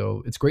excited.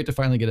 So it's great to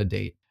finally get a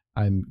date.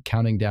 I'm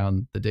counting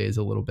down the days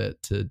a little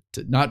bit to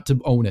not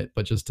to own it,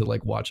 but just to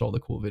like watch all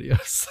the cool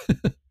videos.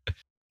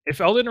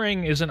 If Elden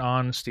Ring isn't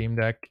on Steam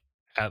Deck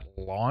at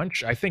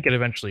launch, I think it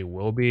eventually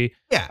will be.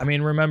 Yeah. I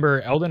mean,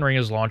 remember, Elden Ring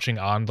is launching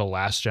on the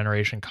last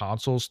generation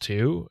consoles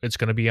too. It's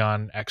going to be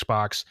on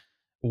Xbox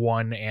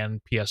One and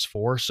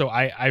PS4. So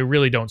I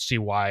really don't see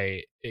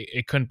why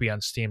it couldn't be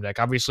on Steam Deck.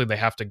 Obviously, they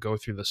have to go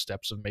through the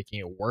steps of making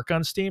it work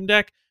on Steam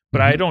Deck,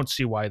 but I don't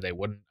see why they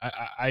wouldn't.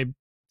 I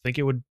think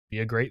it would be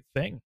a great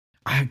thing.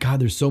 God,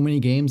 there's so many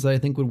games that I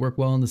think would work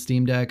well on the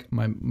Steam Deck.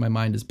 My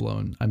mind is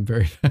blown. I'm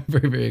very,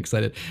 very, very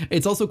excited.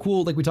 It's also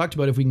cool, like we talked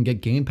about, if we can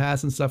get Game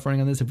Pass and stuff running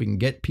on this, if we can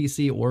get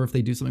PC, or if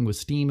they do something with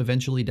Steam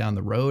eventually down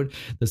the road,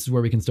 this is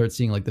where we can start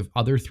seeing like the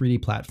other 3D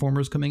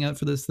platformers coming out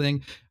for this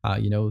thing.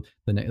 The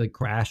like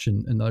Crash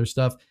and other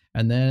stuff.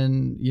 And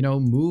then,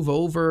 move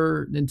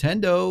over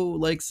Nintendo,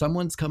 like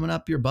someone's coming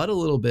up your butt a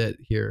little bit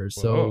here.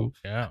 So,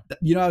 yeah.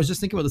 I was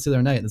just thinking about this the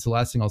other night, and it's the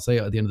last thing I'll say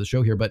at the end of the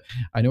show here, but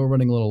I know we're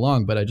running a little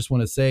long, but I just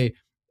want to say,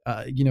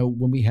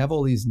 when we have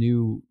all these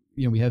new,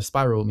 we have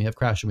Spyro and we have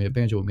Crash and we have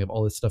Banjo and we have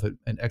all this stuff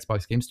at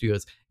Xbox Game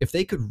Studios, if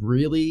they could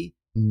really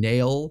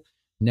nail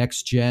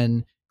next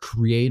gen,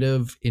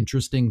 creative,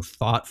 interesting,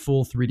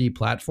 thoughtful 3D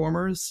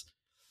platformers,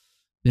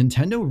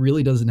 Nintendo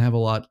really doesn't have a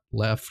lot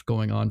left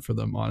going on for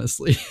them,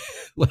 honestly.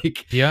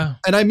 Yeah.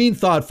 And I mean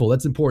thoughtful.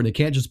 That's important. It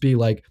can't just be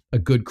like a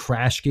good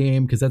Crash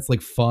game, because that's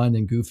like fun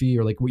and goofy,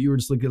 or like what you were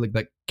just looking at, like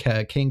that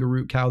Cow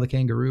the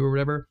Kangaroo or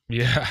whatever.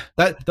 Yeah.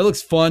 That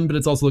looks fun, but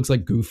it also looks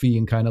like goofy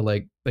and kind of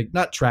like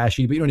not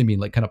trashy, but you know what I mean?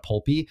 Like kind of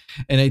pulpy.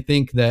 And I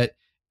think that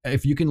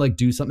if you can like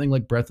do something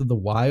like Breath of the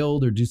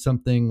Wild or do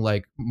something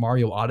like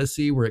Mario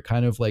Odyssey, where it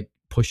kind of like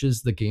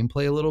pushes the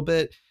gameplay a little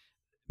bit,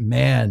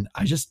 man,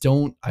 I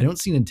don't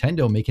see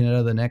Nintendo making it out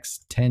of the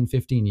next 10,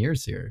 15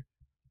 years here.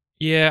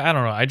 Yeah, I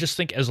don't know. I just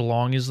think as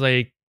long as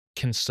they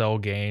can sell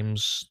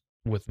games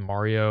with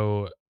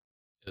Mario,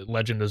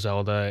 Legend of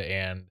Zelda,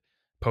 and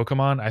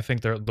Pokemon, I think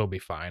they'll be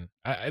fine.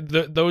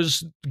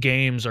 Those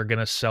games are going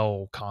to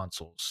sell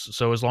consoles.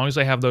 So as long as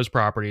they have those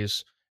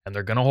properties and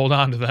they're going to hold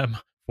on to them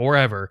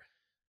forever,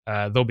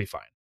 they'll be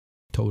fine.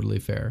 Totally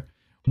fair.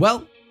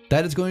 Well,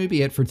 that is going to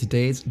be it for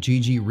today's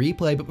GG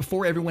Replay. But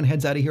before everyone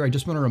heads out of here, I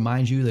just want to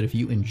remind you that if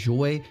you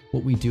enjoy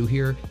what we do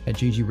here at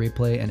GG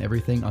Replay and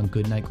everything on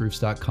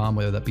goodnightgrooves.com,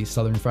 whether that be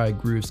Southern Fried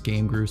Grooves,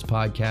 Game Grooves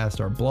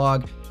podcast, our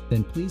blog,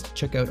 then please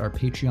check out our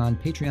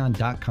Patreon,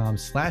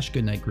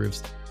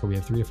 patreon.com/goodnightgrooves, where we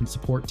have 3 different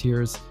support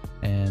tiers,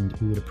 and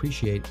we would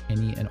appreciate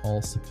any and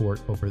all support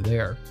over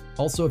there.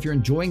 Also, if you're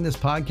enjoying this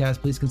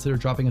podcast, please consider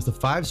dropping us a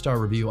 5-star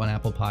review on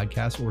Apple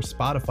Podcasts or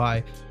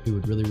Spotify. We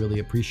would really, really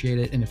appreciate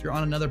it. And if you're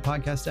on another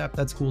podcast app,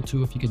 that's cool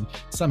too. If you can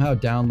somehow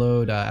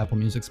download Apple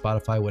Music,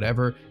 Spotify,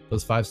 whatever,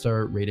 those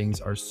 5-star ratings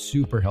are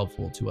super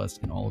helpful to us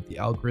in all of the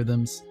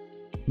algorithms.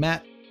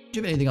 Matt, Do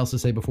you have anything else to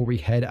say before we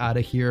head out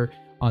of here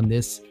on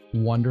this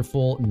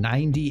wonderful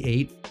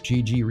 98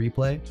 GG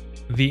replay?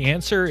 The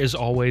answer is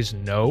always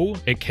no.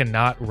 It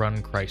cannot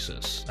run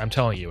Crysis. I'm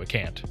telling you, it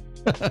can't.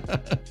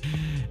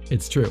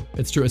 It's true.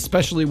 It's true,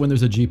 especially when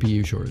there's a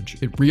GPU shortage.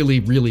 It really,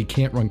 really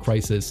can't run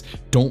Crysis.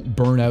 Don't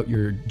burn out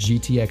your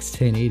GTX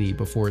 1080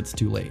 before it's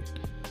too late.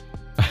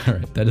 All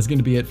right, that is going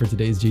to be it for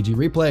today's GG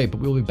replay, but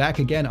we'll be back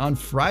again on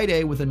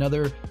Friday with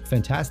another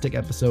fantastic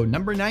episode,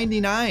 number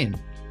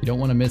 99. You don't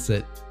want to miss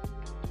it.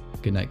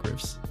 Good night,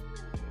 Grooves.